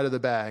outside of the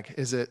bag.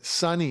 Is it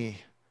sunny?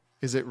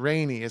 Is it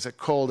rainy? Is it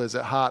cold? Is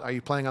it hot? Are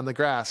you playing on the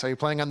grass? Are you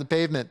playing on the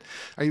pavement?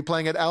 Are you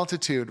playing at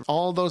altitude?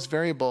 All those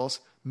variables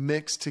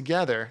mix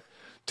together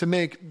to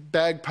make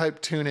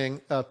bagpipe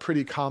tuning a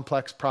pretty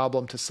complex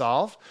problem to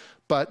solve,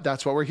 but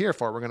that's what we're here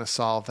for. We're going to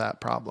solve that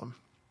problem.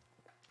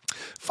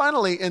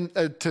 Finally,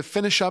 to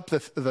finish up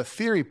the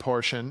theory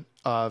portion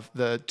of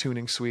the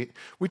tuning suite,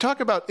 we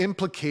talk about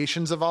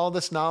implications of all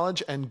this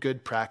knowledge and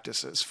good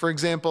practices. For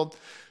example,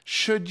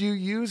 should you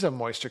use a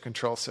moisture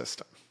control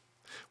system?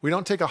 We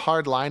don't take a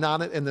hard line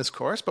on it in this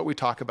course, but we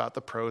talk about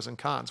the pros and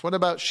cons. What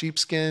about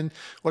sheepskin?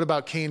 What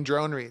about cane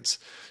drone reeds?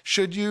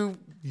 Should you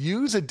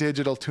use a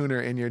digital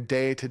tuner in your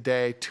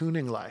day-to-day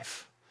tuning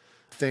life?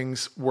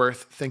 Things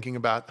worth thinking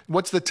about.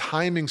 What's the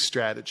timing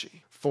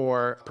strategy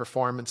for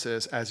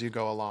performances as you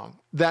go along?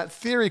 That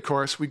theory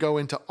course, we go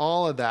into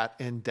all of that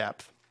in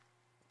depth.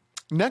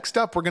 Next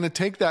up, we're going to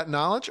take that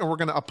knowledge and we're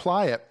going to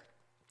apply it.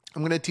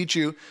 I'm going to teach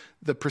you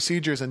the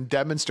procedures and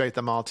demonstrate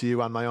them all to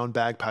you on my own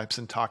bagpipes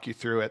and talk you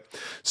through it.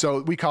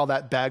 So we call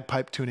that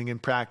bagpipe tuning in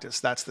practice.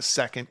 That's the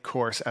second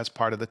course as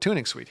part of the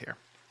tuning suite here.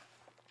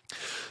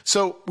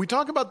 So we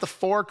talk about the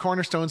 4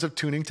 cornerstones of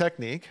tuning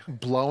technique.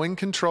 Blowing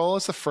control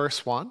is the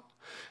first one.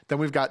 Then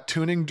we've got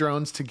tuning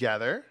drones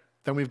together.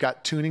 Then we've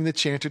got tuning the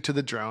chanter to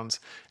the drones.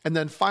 And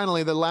then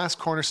finally, the last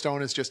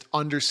cornerstone is just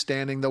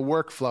understanding the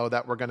workflow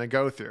that we're going to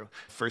go through.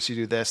 First you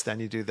do this, then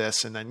you do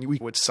this, and then we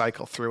would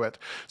cycle through it.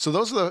 So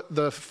those are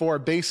the 4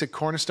 basic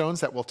cornerstones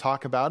that we'll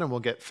talk about and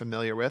we'll get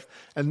familiar with.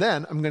 And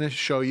then I'm going to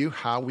show you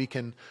how we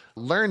can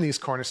learn these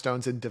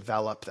cornerstones and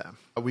develop them.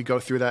 We go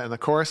through that in the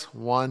course,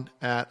 one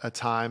at a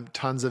time,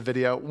 tons of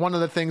video. One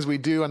of the things we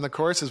do on the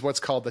course is what's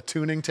called the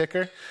tuning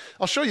ticker.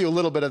 I'll show you a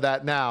little bit of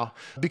that now,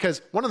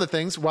 because one of the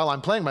things while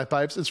I'm playing my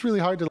pipes, it's really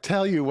hard to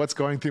tell you what's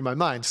going through my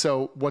mind.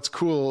 So what's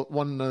cool,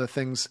 one of the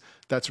things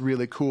that's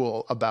really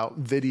cool about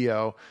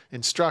video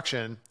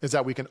instruction is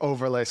that we can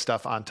overlay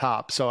stuff on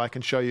top. So I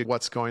can show you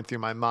what's going through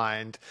my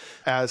mind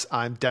as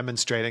I'm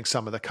demonstrating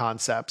some of the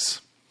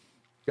concepts.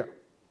 Yeah.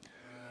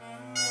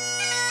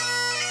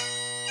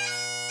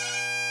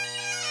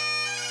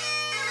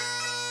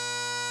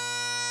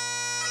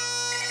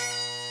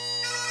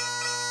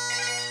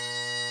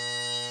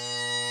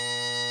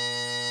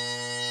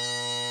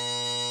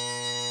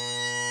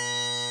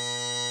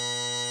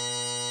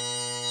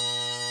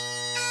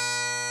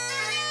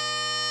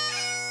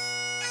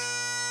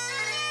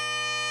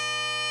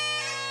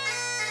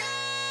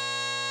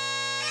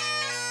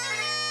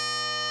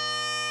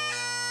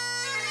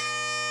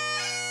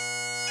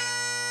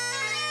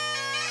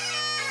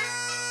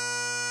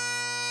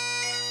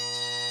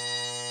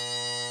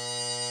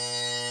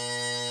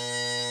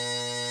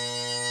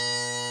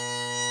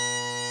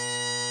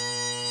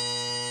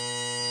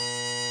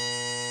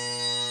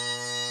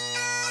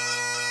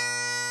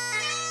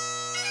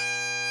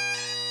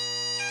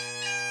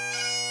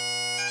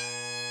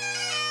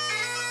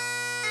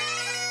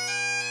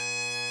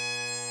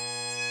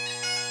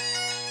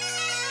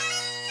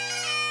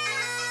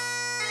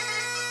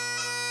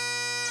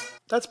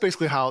 That's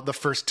basically how the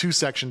first two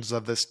sections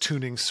of this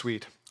tuning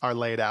suite are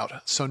laid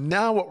out. So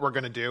now what we're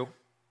going to do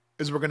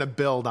is we're going to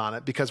build on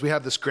it because we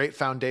have this great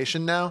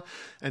foundation now.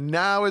 And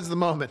now is the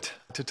moment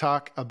to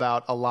talk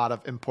about a lot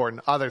of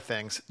important other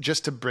things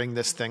just to bring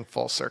this thing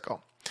full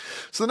circle.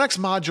 So the next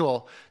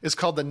module is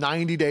called the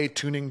 90-Day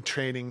Tuning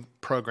Training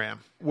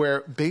Program,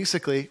 where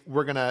basically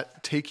we're going to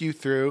take you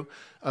through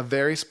a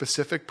very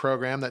specific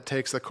program that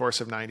takes the course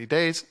of 90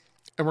 days.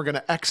 And we're going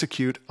to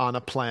execute on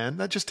a plan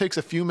that just takes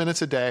a few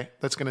minutes a day.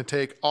 That's going to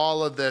take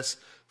all of this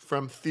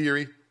from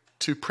theory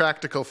to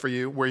practical for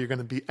you, where you're going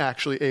to be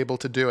actually able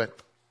to do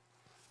it.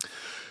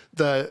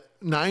 The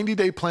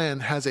 90-day plan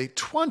has a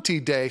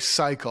 20-day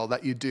cycle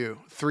that you do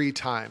 3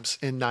 times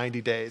in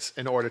 90 days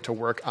in order to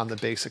work on the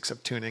basics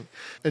of tuning.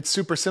 It's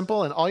super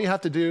simple, and all you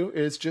have to do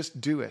is just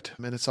do it.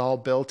 And it's all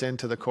built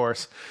into the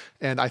course.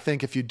 And I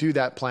think if you do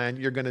that plan,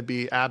 you're going to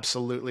be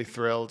absolutely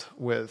thrilled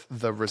with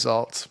the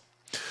results.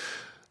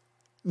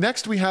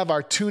 Next, we have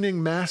our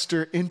tuning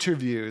master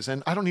interviews.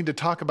 And I don't need to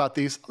talk about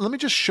these. Let me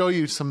just show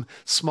you some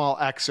small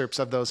excerpts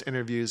of those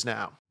interviews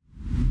now.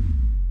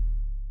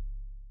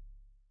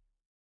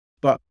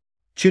 But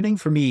tuning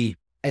for me,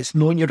 it's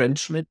knowing your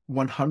instrument,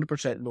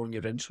 100% knowing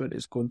your instrument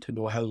is going to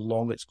know how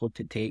long it's going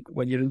to take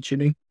when you're in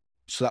tuning.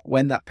 So that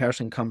when that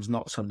person comes,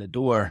 knocks on the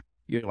door,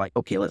 you're like,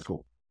 okay, let's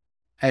go.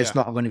 It's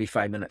not going to be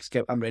 5 minutes.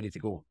 I'm ready to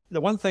go.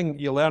 The one thing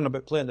you learn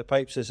about playing the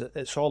pipes is that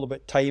it's all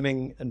about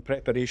timing and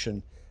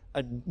preparation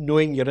and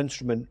knowing your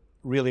instrument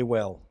really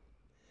well.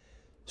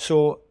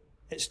 So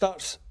it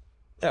starts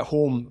at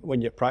home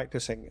when you're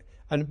practicing.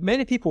 And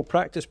many people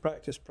practice,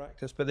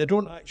 but they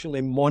don't actually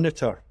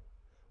monitor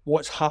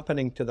what's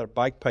happening to their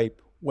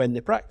bagpipe when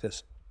they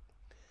practice.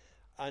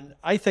 And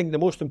I think the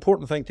most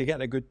important thing to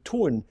get a good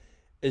tone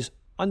is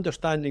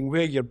understanding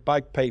where your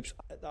bagpipes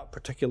at that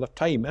particular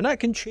time. And that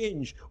can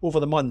change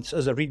over the months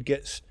as a reed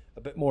gets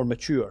a bit more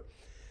mature.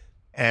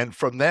 And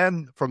from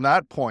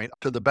that point,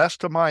 to the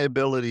best of my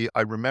ability,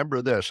 I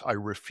remember this, I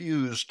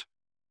refused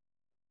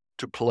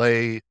to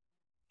play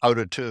out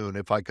of tune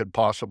if I could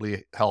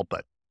possibly help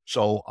it.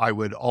 So I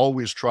would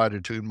always try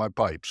to tune my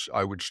pipes.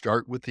 I would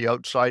start with the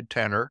outside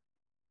tenor,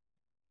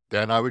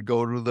 then I would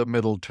go to the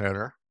middle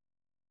tenor,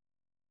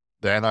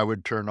 then I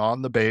would turn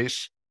on the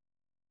bass,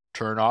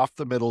 turn off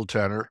the middle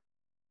tenor,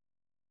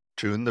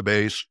 tune the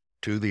bass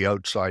to the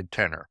outside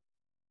tenor.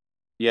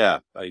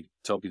 Yeah, I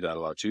tell people that a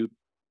lot too,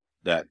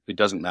 that it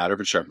doesn't matter if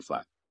it's sharp or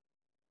flat.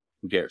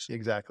 Who cares?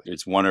 Exactly.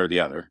 It's one or the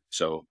other.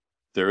 So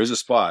there's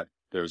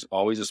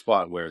always a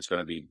spot where it's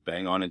going to be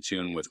bang on in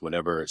tune with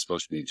whatever it's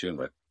supposed to be in tune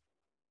with.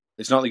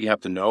 It's not like you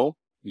have to know.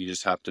 You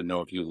just have to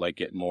know if you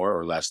like it more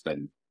or less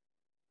than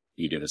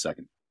you did a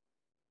second.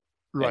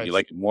 Right. And you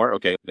like it more,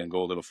 okay, then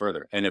go a little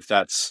further. And if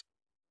that's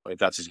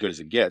as good as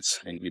it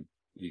gets, and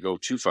you go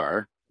too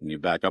far and you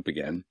back up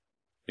again,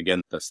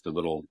 that's the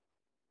little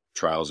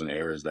trials and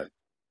errors that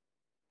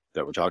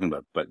we're talking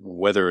about. But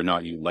whether or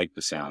not you like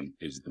the sound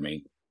is the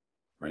main,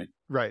 right?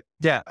 Right.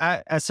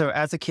 Yeah. So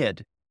as a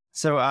kid,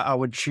 I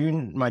would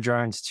tune my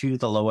drones to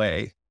the low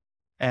A,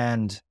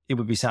 and it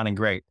would be sounding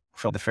great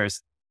for the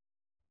first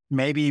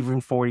maybe even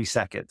 40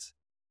 seconds.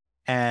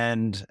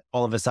 And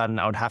all of a sudden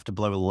I would have to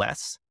blow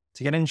less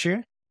to get in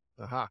tune.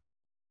 Uh-huh.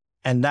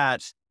 And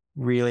that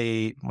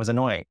really was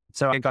annoying.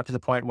 So it got to the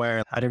point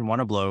where I didn't want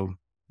to blow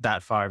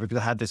that far because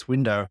I had this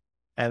window.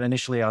 And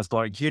initially I was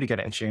blowing Q to get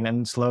in tune,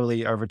 and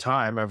slowly over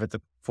time, over the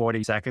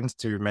 40 seconds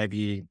to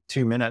maybe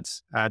 2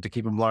 minutes, I had to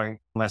keep them blowing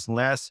less and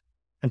less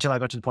until I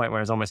got to the point where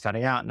I was almost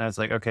cutting out. And I was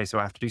like, okay, so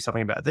I have to do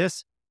something about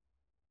this.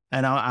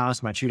 And I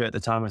asked my tutor at the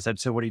time, I said,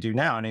 so what do you do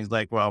now? And he's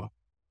like, well,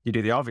 you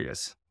do the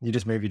obvious. You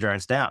just move your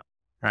drones down,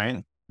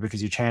 right?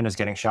 Because your chant is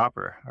getting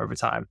sharper over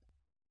time.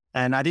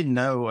 And I didn't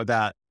know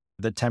about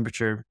the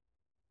temperature,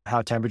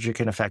 how temperature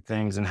can affect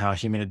things and how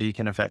humidity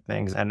can affect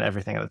things and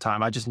everything at the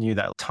time. I just knew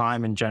that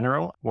time in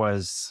general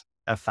was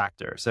a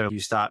factor. So you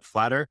start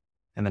flatter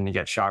and then you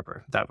get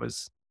sharper. That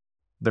was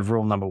the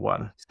rule number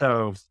one.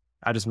 So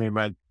I just moved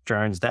my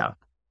drones down.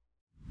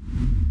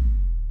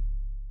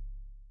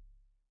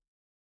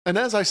 And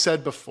as I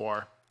said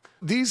before,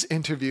 these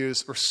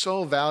interviews were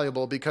so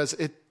valuable because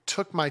it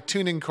took my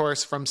tuning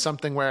course from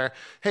something where,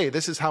 hey,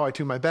 this is how I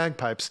tune my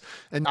bagpipes.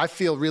 And I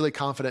feel really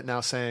confident now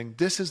saying,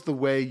 this is the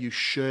way you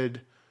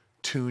should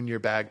tune your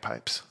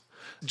bagpipes.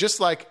 Just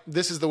like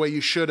this is the way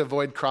you should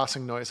avoid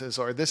crossing noises,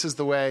 or this is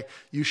the way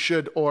you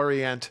should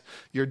orient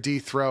your D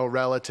throw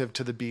relative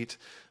to the beat.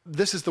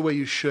 This is the way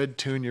you should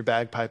tune your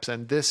bagpipes,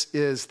 and this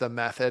is the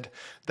method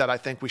that I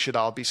think we should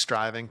all be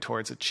striving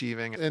towards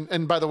achieving.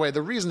 And by the way,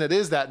 the reason it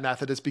is that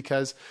method is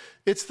because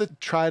it's the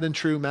tried and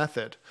true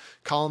method.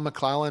 Colin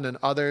McClellan and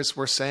others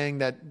were saying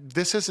that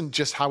this isn't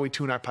just how we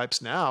tune our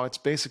pipes now, it's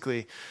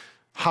basically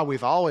how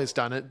we've always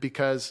done it,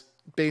 because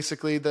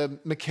basically the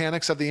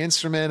mechanics of the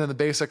instrument and the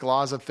basic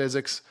laws of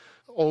physics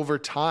over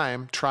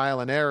time, trial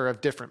and error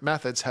of different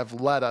methods have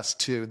led us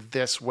to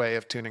this way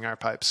of tuning our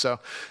pipes. So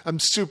I'm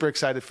super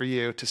excited for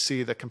you to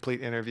see the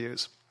complete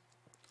interviews.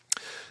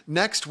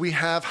 Next, we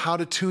have how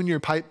to tune your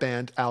pipe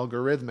band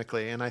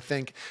algorithmically. And I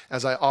think,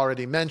 as I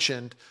already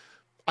mentioned,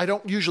 I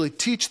don't usually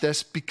teach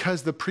this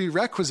because the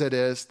prerequisite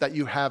is that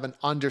you have an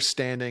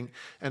understanding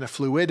and a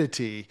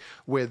fluidity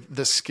with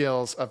the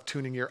skills of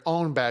tuning your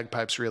own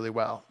bagpipes really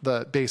well.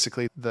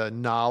 Basically the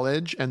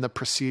knowledge and the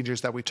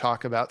procedures that we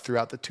talk about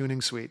throughout the tuning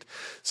suite.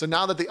 So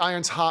now that the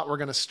iron's hot, we're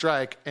going to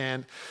strike.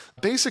 And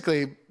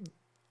basically,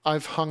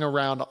 I've hung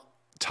around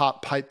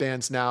top pipe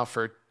bands now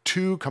for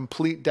 2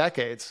 complete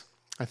decades.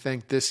 I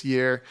think this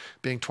year,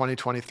 being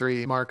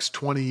 2023, marks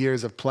 20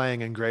 years of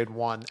playing in grade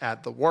 1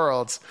 at the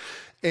Worlds.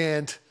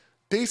 And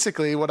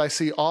basically what I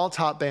see all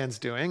top bands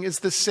doing is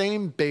the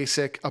same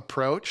basic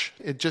approach.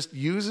 It just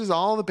uses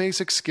all the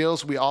basic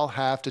skills we all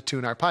have to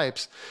tune our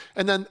pipes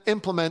and then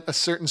implement a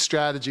certain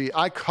strategy.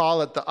 I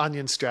call it the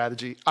onion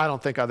strategy. I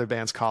don't think other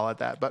bands call it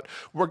that, but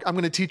I'm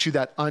going to teach you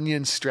that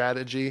onion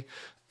strategy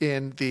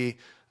in the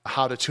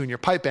How to Tune Your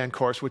Pipe Band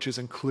course, which is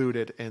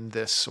included in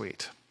this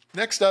suite.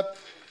 Next up,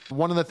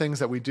 one of the things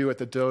that we do at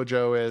the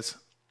dojo is,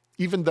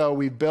 even though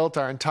we built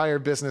our entire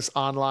business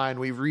online,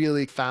 we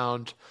really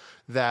found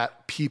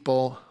that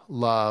people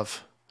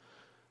love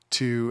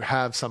to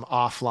have some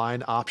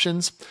offline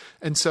options.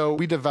 And so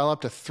we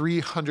developed a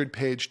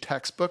 300-page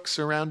textbook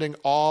surrounding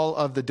all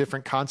of the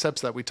different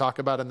concepts that we talk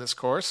about in this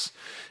course.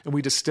 And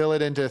we distill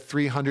it into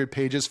 300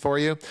 pages for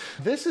you.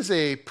 This is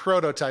a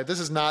prototype. This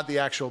is not the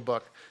actual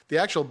book. The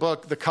actual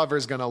book, the cover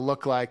is going to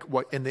look like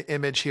what in the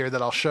image here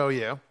that I'll show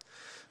you.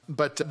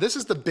 But this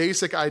is the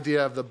basic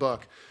idea of the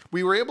book.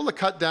 We were able to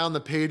cut down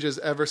the pages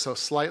ever so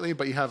slightly,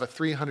 but you have a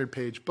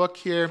 300-page book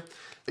here.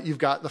 You've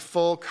got the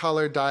full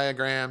color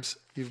diagrams.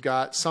 You've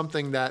got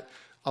something that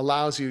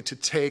allows you to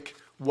take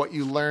what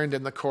you learned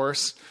in the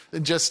course.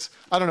 And just,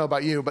 I don't know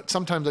about you, but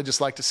sometimes I just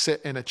like to sit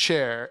in a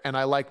chair and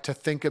I like to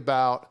think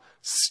about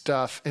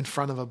stuff in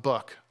front of a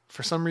book.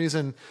 For some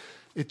reason,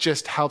 it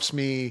just helps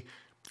me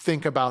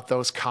think about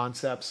those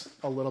concepts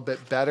a little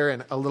bit better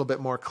and a little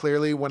bit more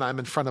clearly when I'm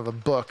in front of a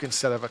book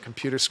instead of a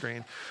computer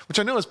screen, which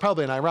I know is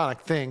probably an ironic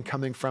thing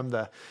coming from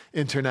the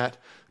internet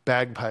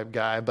bagpipe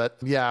guy. But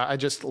yeah, I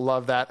just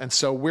love that. And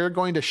so we're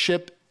going to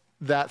ship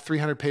that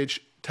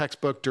 300-page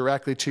textbook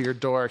directly to your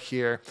door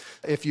here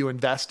if you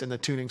invest in the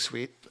tuning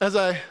suite. As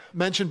I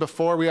mentioned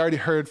before, we already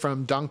heard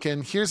from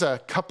Duncan. Here's a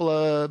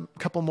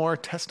couple more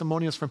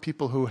testimonials from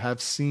people who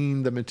have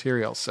seen the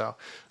material. So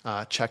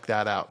check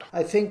that out.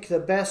 I think the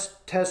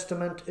best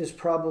testament is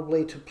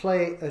probably to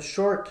play a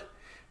short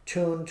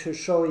tune to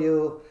show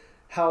you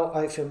how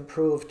I've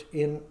improved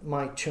in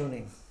my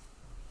tuning.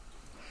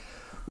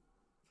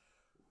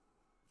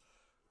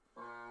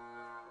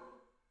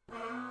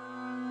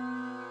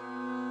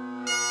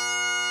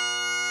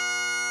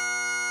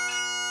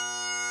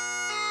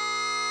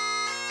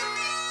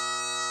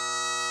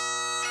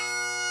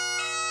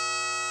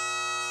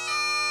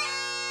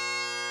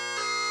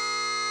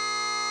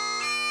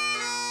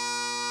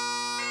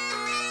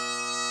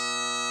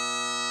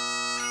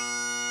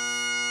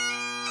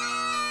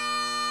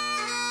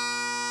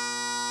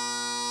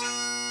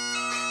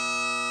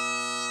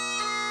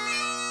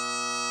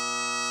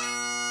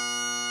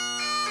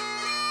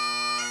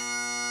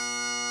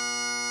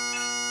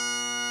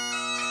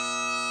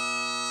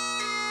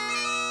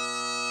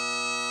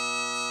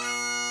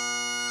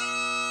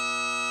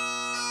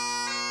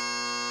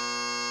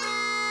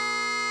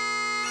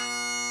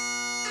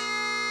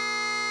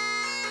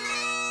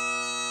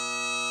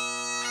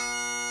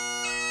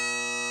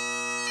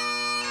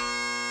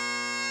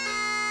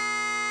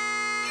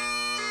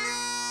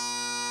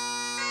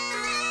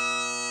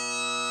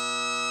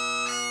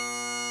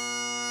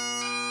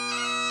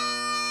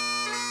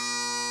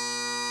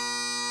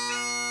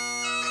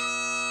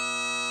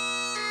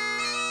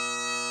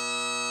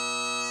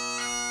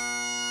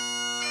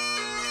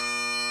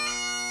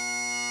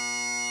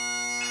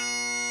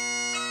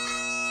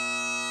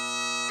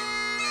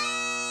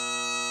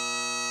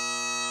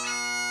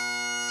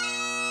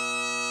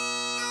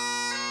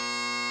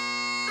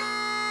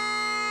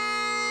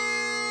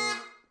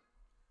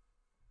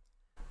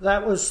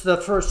 That was the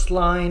first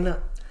line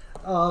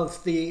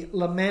of the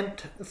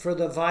Lament for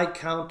the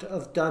Viscount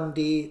of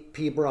Dundee,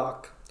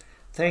 Pembroke.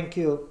 Thank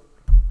you.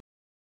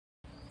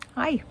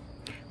 Hi,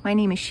 my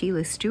name is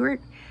Sheila Stewart.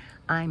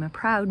 I'm a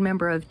proud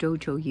member of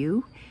Dojo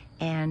U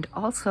and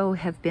also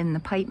have been the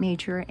pipe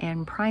major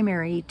and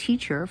primary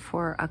teacher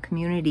for a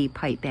community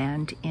pipe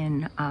band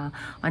in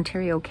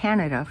Ontario,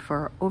 Canada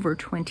for over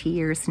 20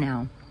 years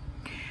now.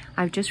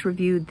 I've just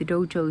reviewed the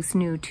Dojo's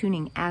new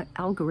tuning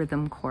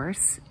algorithm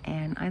course,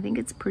 and I think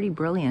it's pretty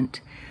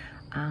brilliant.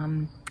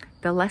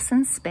 The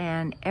lessons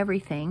span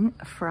everything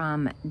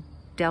from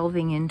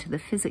delving into the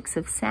physics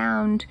of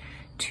sound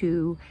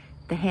to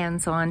the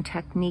hands-on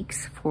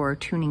techniques for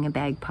tuning a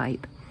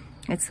bagpipe.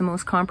 It's the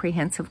most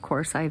comprehensive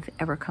course I've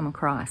ever come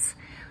across.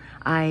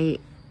 I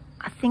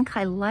think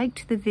I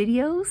liked the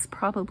videos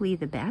probably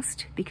the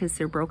best because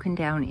they're broken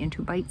down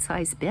into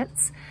bite-sized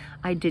bits.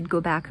 I did go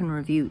back and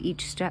review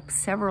each step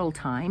several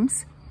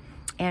times.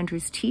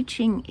 Andrew's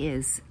teaching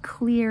is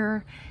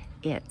clear,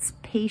 it's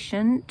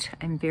patient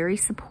and very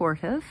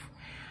supportive.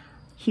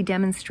 He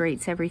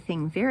demonstrates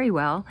everything very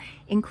well,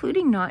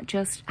 including not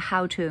just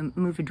how to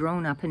move a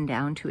drone up and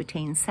down to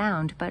attain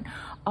sound, but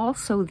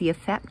also the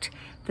effect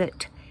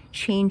that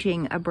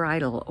changing a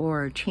bridle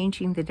or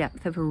changing the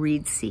depth of a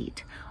reed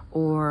seat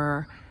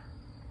or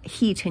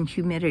heat and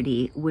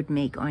humidity would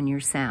make on your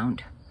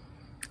sound.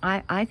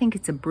 I think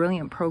it's a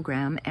brilliant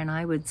program, and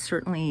I would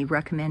certainly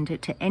recommend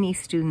it to any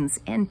students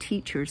and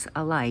teachers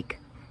alike.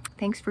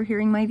 Thanks for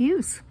hearing my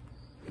views.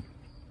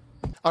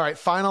 All right,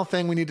 final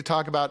thing we need to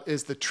talk about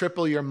is the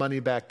triple your money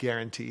back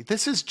guarantee.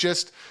 This is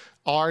just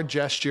our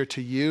gesture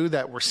to you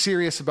that we're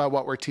serious about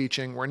what we're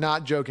teaching. We're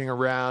not joking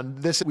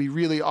around. We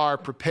really are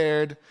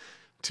prepared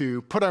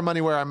to put our money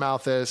where our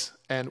mouth is,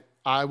 and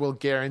I will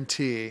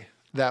guarantee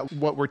that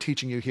what we're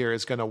teaching you here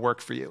is going to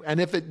work for you. And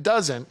if it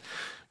doesn't,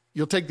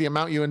 you'll take the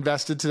amount you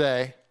invested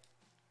today,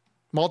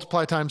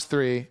 multiply times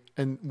 3,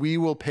 and we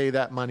will pay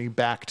that money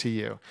back to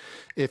you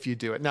if you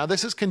do it. Now,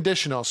 this is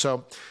conditional,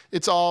 so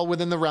it's all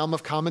within the realm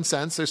of common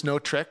sense. There's no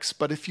tricks.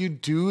 But if you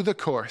do the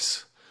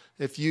course,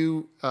 if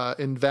you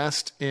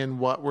invest in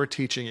what we're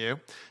teaching you,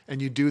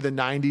 and you do the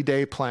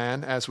 90-day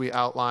plan as we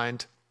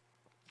outlined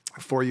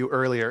for you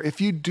earlier,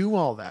 if you do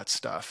all that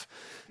stuff,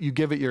 you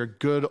give it your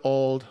good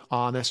old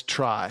honest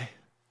try,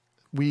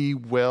 we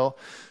will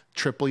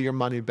triple your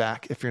money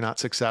back if you're not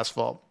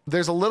successful.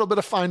 There's a little bit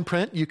of fine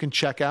print you can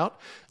check out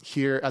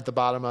here at the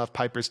bottom of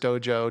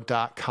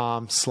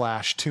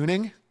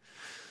pipersdojo.com/tuning.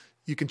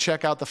 You can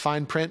check out the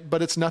fine print,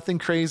 but it's nothing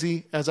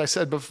crazy. As I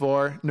said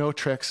before, no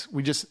tricks.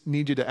 We just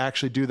need you to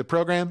actually do the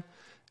program.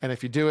 And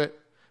if you do it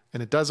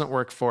and it doesn't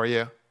work for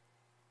you,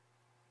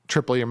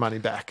 triple your money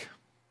back.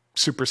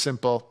 Super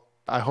simple.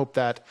 I hope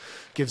that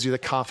gives you the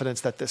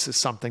confidence that this is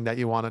something that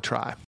you want to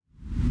try.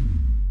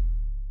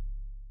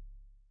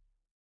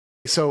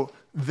 So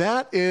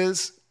that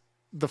is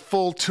the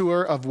full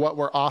tour of what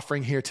we're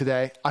offering here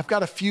today. I've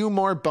got a few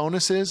more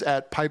bonuses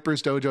at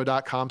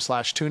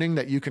pipersdojo.com/tuning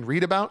that you can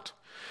read about.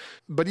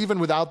 But even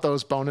without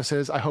those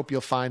bonuses, I hope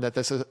you'll find that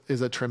this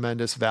is a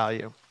tremendous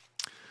value.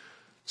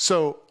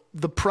 So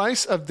the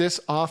price of this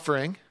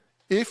offering,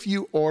 if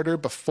you order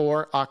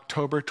before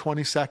October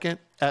 22nd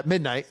at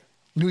midnight,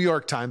 New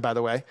York time, by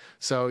the way.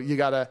 So you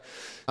gotta,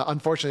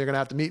 unfortunately, you're gonna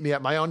have to meet me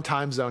at my own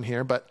time zone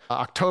here, but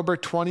October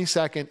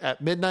 22nd at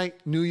midnight,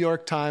 New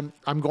York time,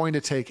 I'm going to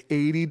take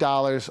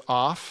 $80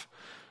 off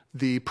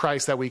the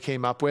price that we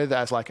came up with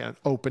as like an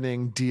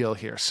opening deal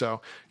here. So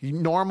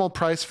normal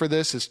price for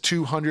this is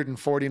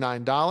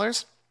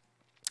 $249.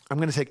 I'm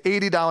going to take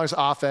 $80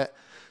 off it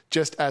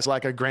just as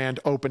like a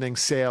grand opening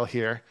sale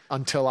here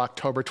until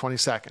October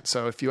 22nd.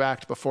 So if you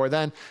act before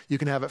then, you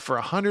can have it for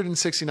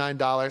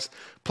 $169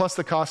 plus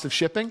the cost of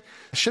shipping.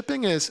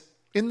 Shipping is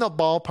in the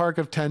ballpark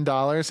of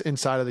 $10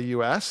 inside of the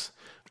US,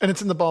 and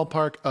it's in the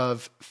ballpark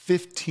of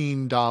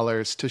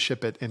 $15 to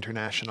ship it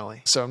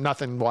internationally. So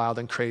nothing wild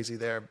and crazy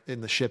there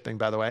in the shipping,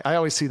 by the way. I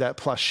always see that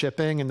plus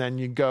shipping, and then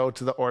you go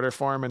to the order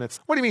form and it's,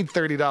 what do you mean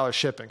 $30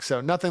 shipping?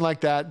 So nothing like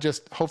that,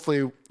 just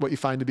hopefully what you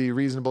find to be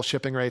reasonable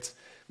shipping rates.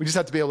 We just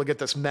have to be able to get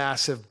this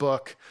massive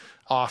book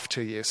off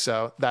to you.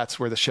 So that's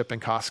where the shipping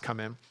costs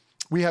come in.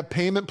 We have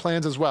payment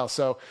plans as well.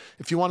 So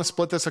if you want to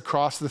split this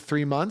across the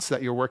 3 months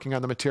that you're working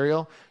on the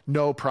material,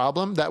 no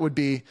problem. That would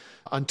be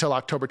until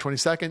October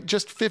 22nd,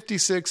 just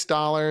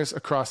 $56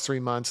 across 3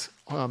 months.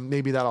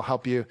 Maybe that'll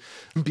help you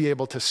be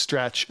able to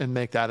stretch and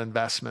make that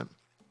investment.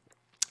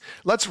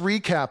 Let's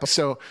recap.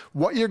 So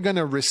what you're going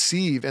to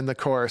receive in the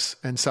course,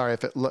 and sorry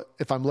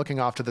if I'm looking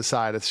off to the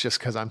side, it's just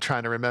because I'm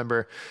trying to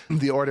remember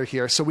the order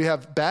here. So we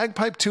have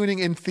bagpipe tuning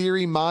in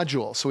theory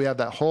module. So we have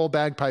that whole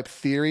bagpipe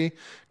theory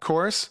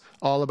course,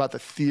 all about the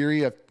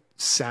theory of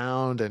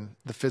sound and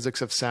the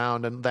physics of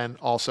sound, and then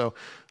also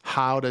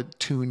how to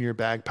tune your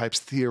bagpipes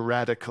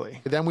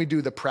theoretically. Then we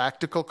do the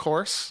practical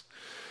course.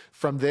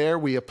 From there,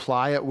 we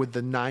apply it with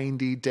the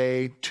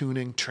 90-day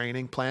tuning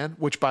training plan,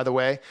 which, by the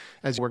way,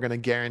 as we're going to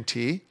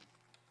guarantee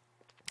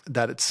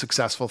that it's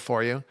successful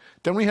for you.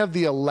 Then we have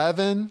the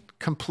 11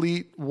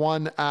 complete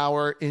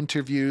 1-hour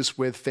interviews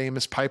with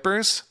famous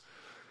pipers.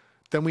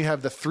 Then we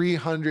have the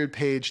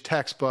 300-page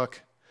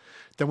textbook.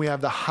 Then we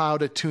have the How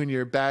to Tune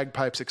Your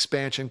Bagpipes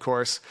expansion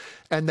course.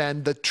 And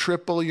then the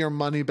triple your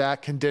money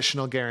back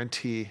conditional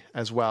guarantee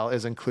as well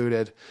is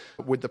included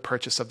with the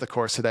purchase of the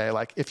course today.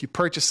 Like if you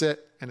purchase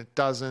it and it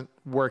doesn't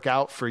work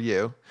out for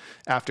you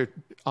after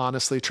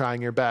honestly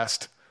trying your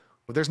best,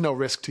 there's no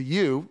risk to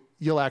you.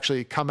 You'll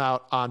actually come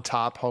out on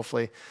top.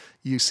 Hopefully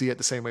you see it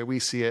the same way we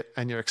see it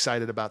and you're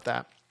excited about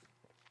that.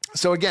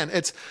 So again,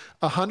 it's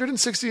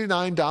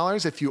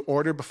 $169 if you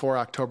order before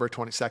October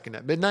 22nd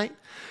at midnight.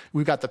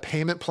 We've got the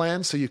payment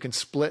plan so you can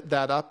split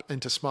that up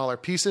into smaller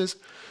pieces.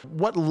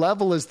 What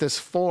level is this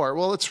for?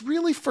 Well, it's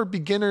really for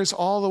beginners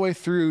all the way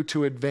through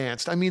to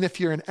advanced. I mean, if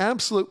you're an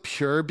absolute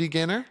pure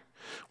beginner,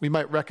 we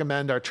might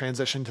recommend our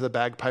transition to the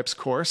bagpipes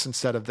course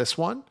instead of this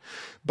one.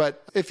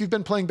 But if you've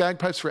been playing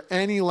bagpipes for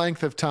any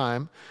length of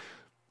time,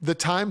 the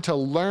time to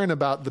learn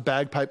about the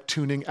bagpipe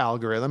tuning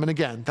algorithm, and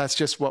again, that's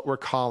just what we're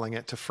calling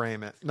it to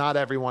frame it. Not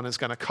everyone is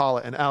going to call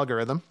it an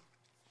algorithm.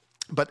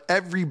 But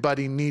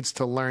everybody needs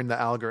to learn the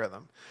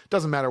algorithm.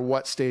 Doesn't matter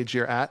what stage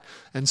you're at.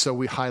 And so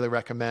we highly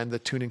recommend the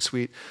tuning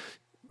suite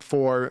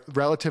for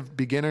relative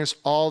beginners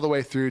all the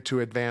way through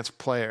to advanced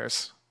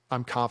players.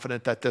 I'm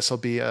confident that this will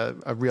be a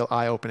real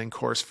eye-opening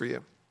course for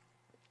you.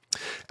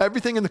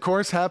 Everything in the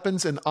course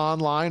happens in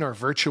online or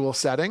virtual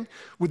setting,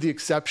 with the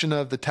exception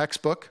of the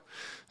textbook.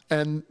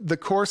 And the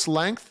course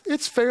length,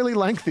 it's fairly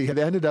lengthy. It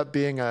ended up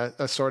being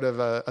a sort of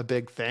a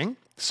big thing.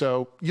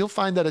 So you'll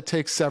find that it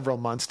takes several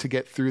months to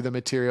get through the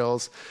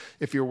materials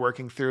if you're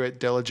working through it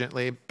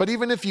diligently. But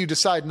even if you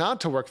decide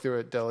not to work through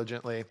it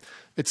diligently,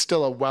 it's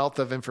still a wealth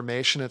of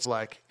information. It's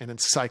like an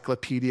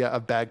encyclopedia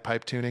of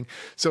bagpipe tuning.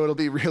 So it'll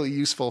be really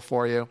useful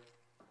for you.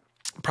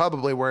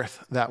 Probably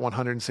worth that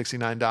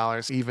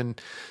 $169, even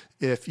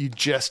if you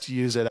just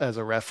use it as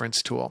a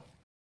reference tool.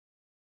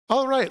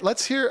 All right,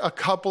 let's hear a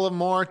couple of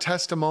more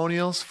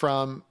testimonials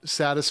from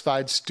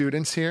satisfied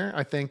students here.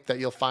 I think that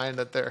you'll find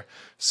that they're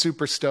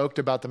super stoked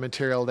about the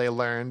material they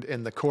learned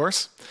in the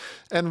course.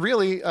 And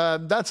really,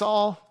 that's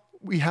all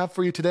we have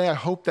for you today. I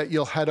hope that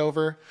you'll head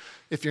over,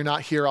 if you're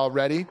not here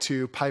already,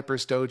 to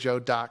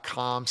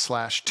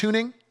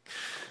pipersdojo.com/tuning.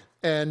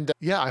 And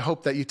I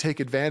hope that you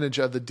take advantage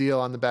of the deal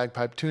on the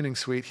Bagpipe Tuning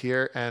Suite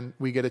here, and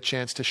we get a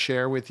chance to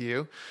share with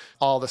you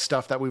all the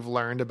stuff that we've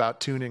learned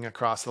about tuning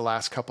across the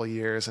last couple of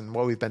years and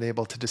what we've been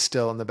able to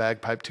distill in the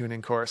Bagpipe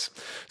Tuning course.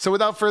 So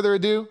without further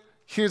ado,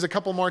 here's a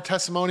couple more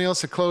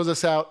testimonials to close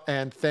us out,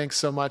 and thanks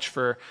so much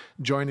for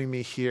joining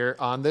me here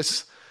on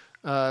this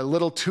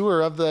little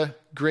tour of the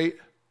great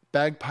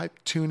Bagpipe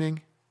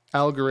Tuning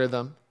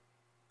Algorithm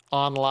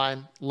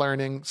online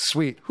learning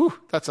suite. Whew,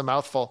 that's a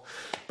mouthful,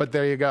 but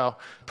there you go.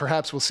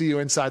 Perhaps we'll see you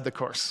inside the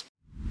course.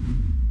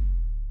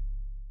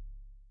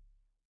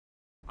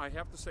 I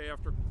have to say,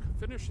 after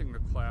finishing the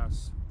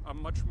class,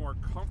 I'm much more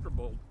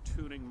comfortable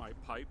tuning my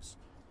pipes,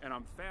 and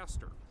I'm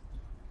faster.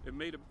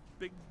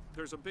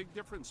 There's a big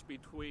difference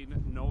between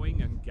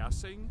knowing and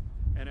guessing,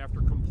 and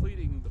after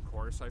completing the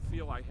course, I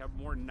feel I have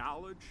more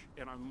knowledge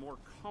and I'm more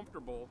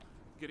comfortable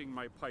getting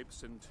my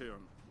pipes in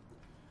tune.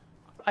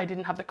 I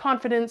didn't have the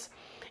confidence,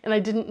 and I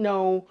didn't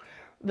know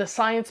the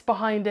science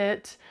behind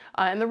it.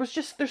 And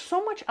there's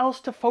so much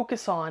else to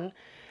focus on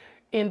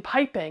in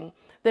piping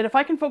that if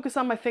I can focus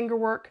on my finger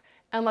work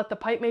and let the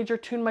pipe major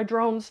tune my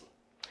drones,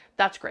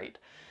 that's great.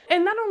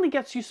 And that only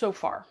gets you so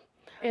far.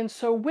 And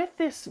so with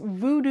this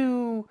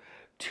voodoo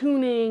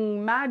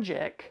tuning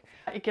magic,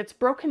 it gets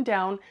broken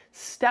down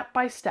step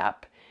by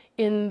step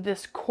in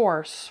this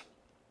course.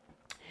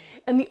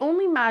 And the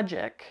only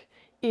magic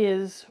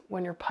is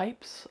when your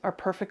pipes are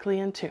perfectly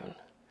in tune.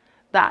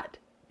 That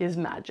is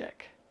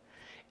magic.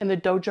 And the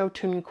Dojo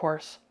tuning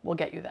course will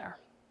get you there.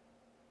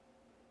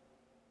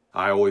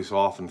 I always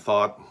often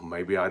thought,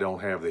 maybe I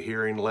don't have the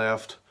hearing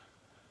left.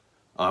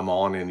 I'm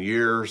on in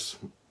years.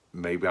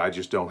 Maybe I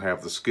just don't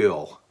have the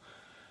skill.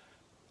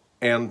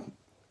 And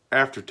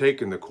after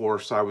taking the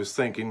course, I was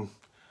thinking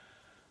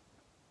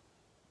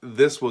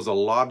this was a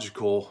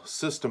logical,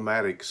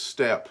 systematic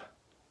step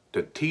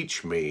to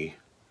teach me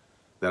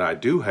that I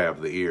do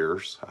have the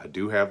ears, I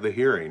do have the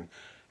hearing,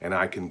 and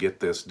I can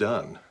get this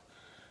done.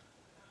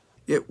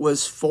 It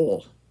was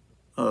full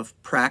of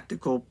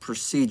practical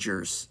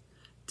procedures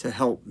to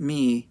help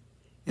me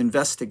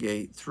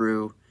investigate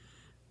through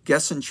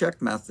guess and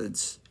check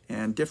methods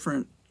and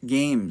different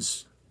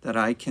games that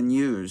I can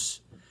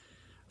use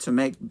to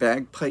make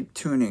bagpipe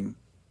tuning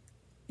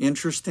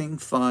interesting,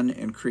 fun,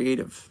 and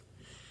creative.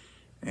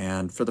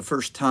 And for the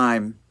first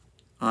time,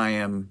 I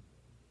am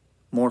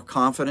more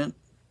confident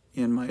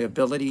in my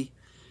ability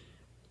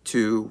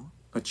to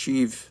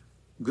achieve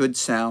good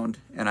sound,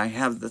 and I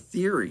have the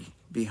theory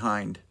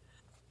behind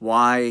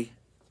why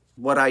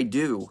what I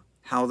do,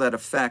 how that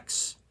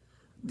affects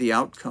the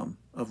outcome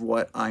of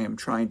what I am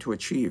trying to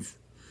achieve.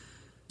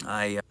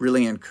 I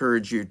really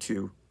encourage you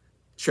to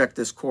check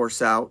this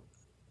course out.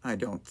 I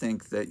don't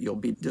think that you'll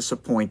be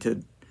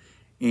disappointed.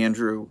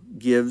 Andrew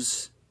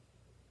gives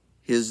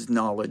his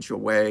knowledge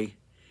away,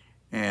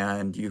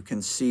 and you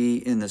can see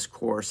in this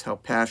course how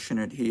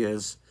passionate he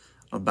is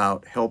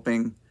about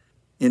helping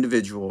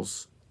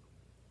individuals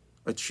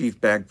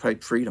achieve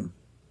bagpipe freedom.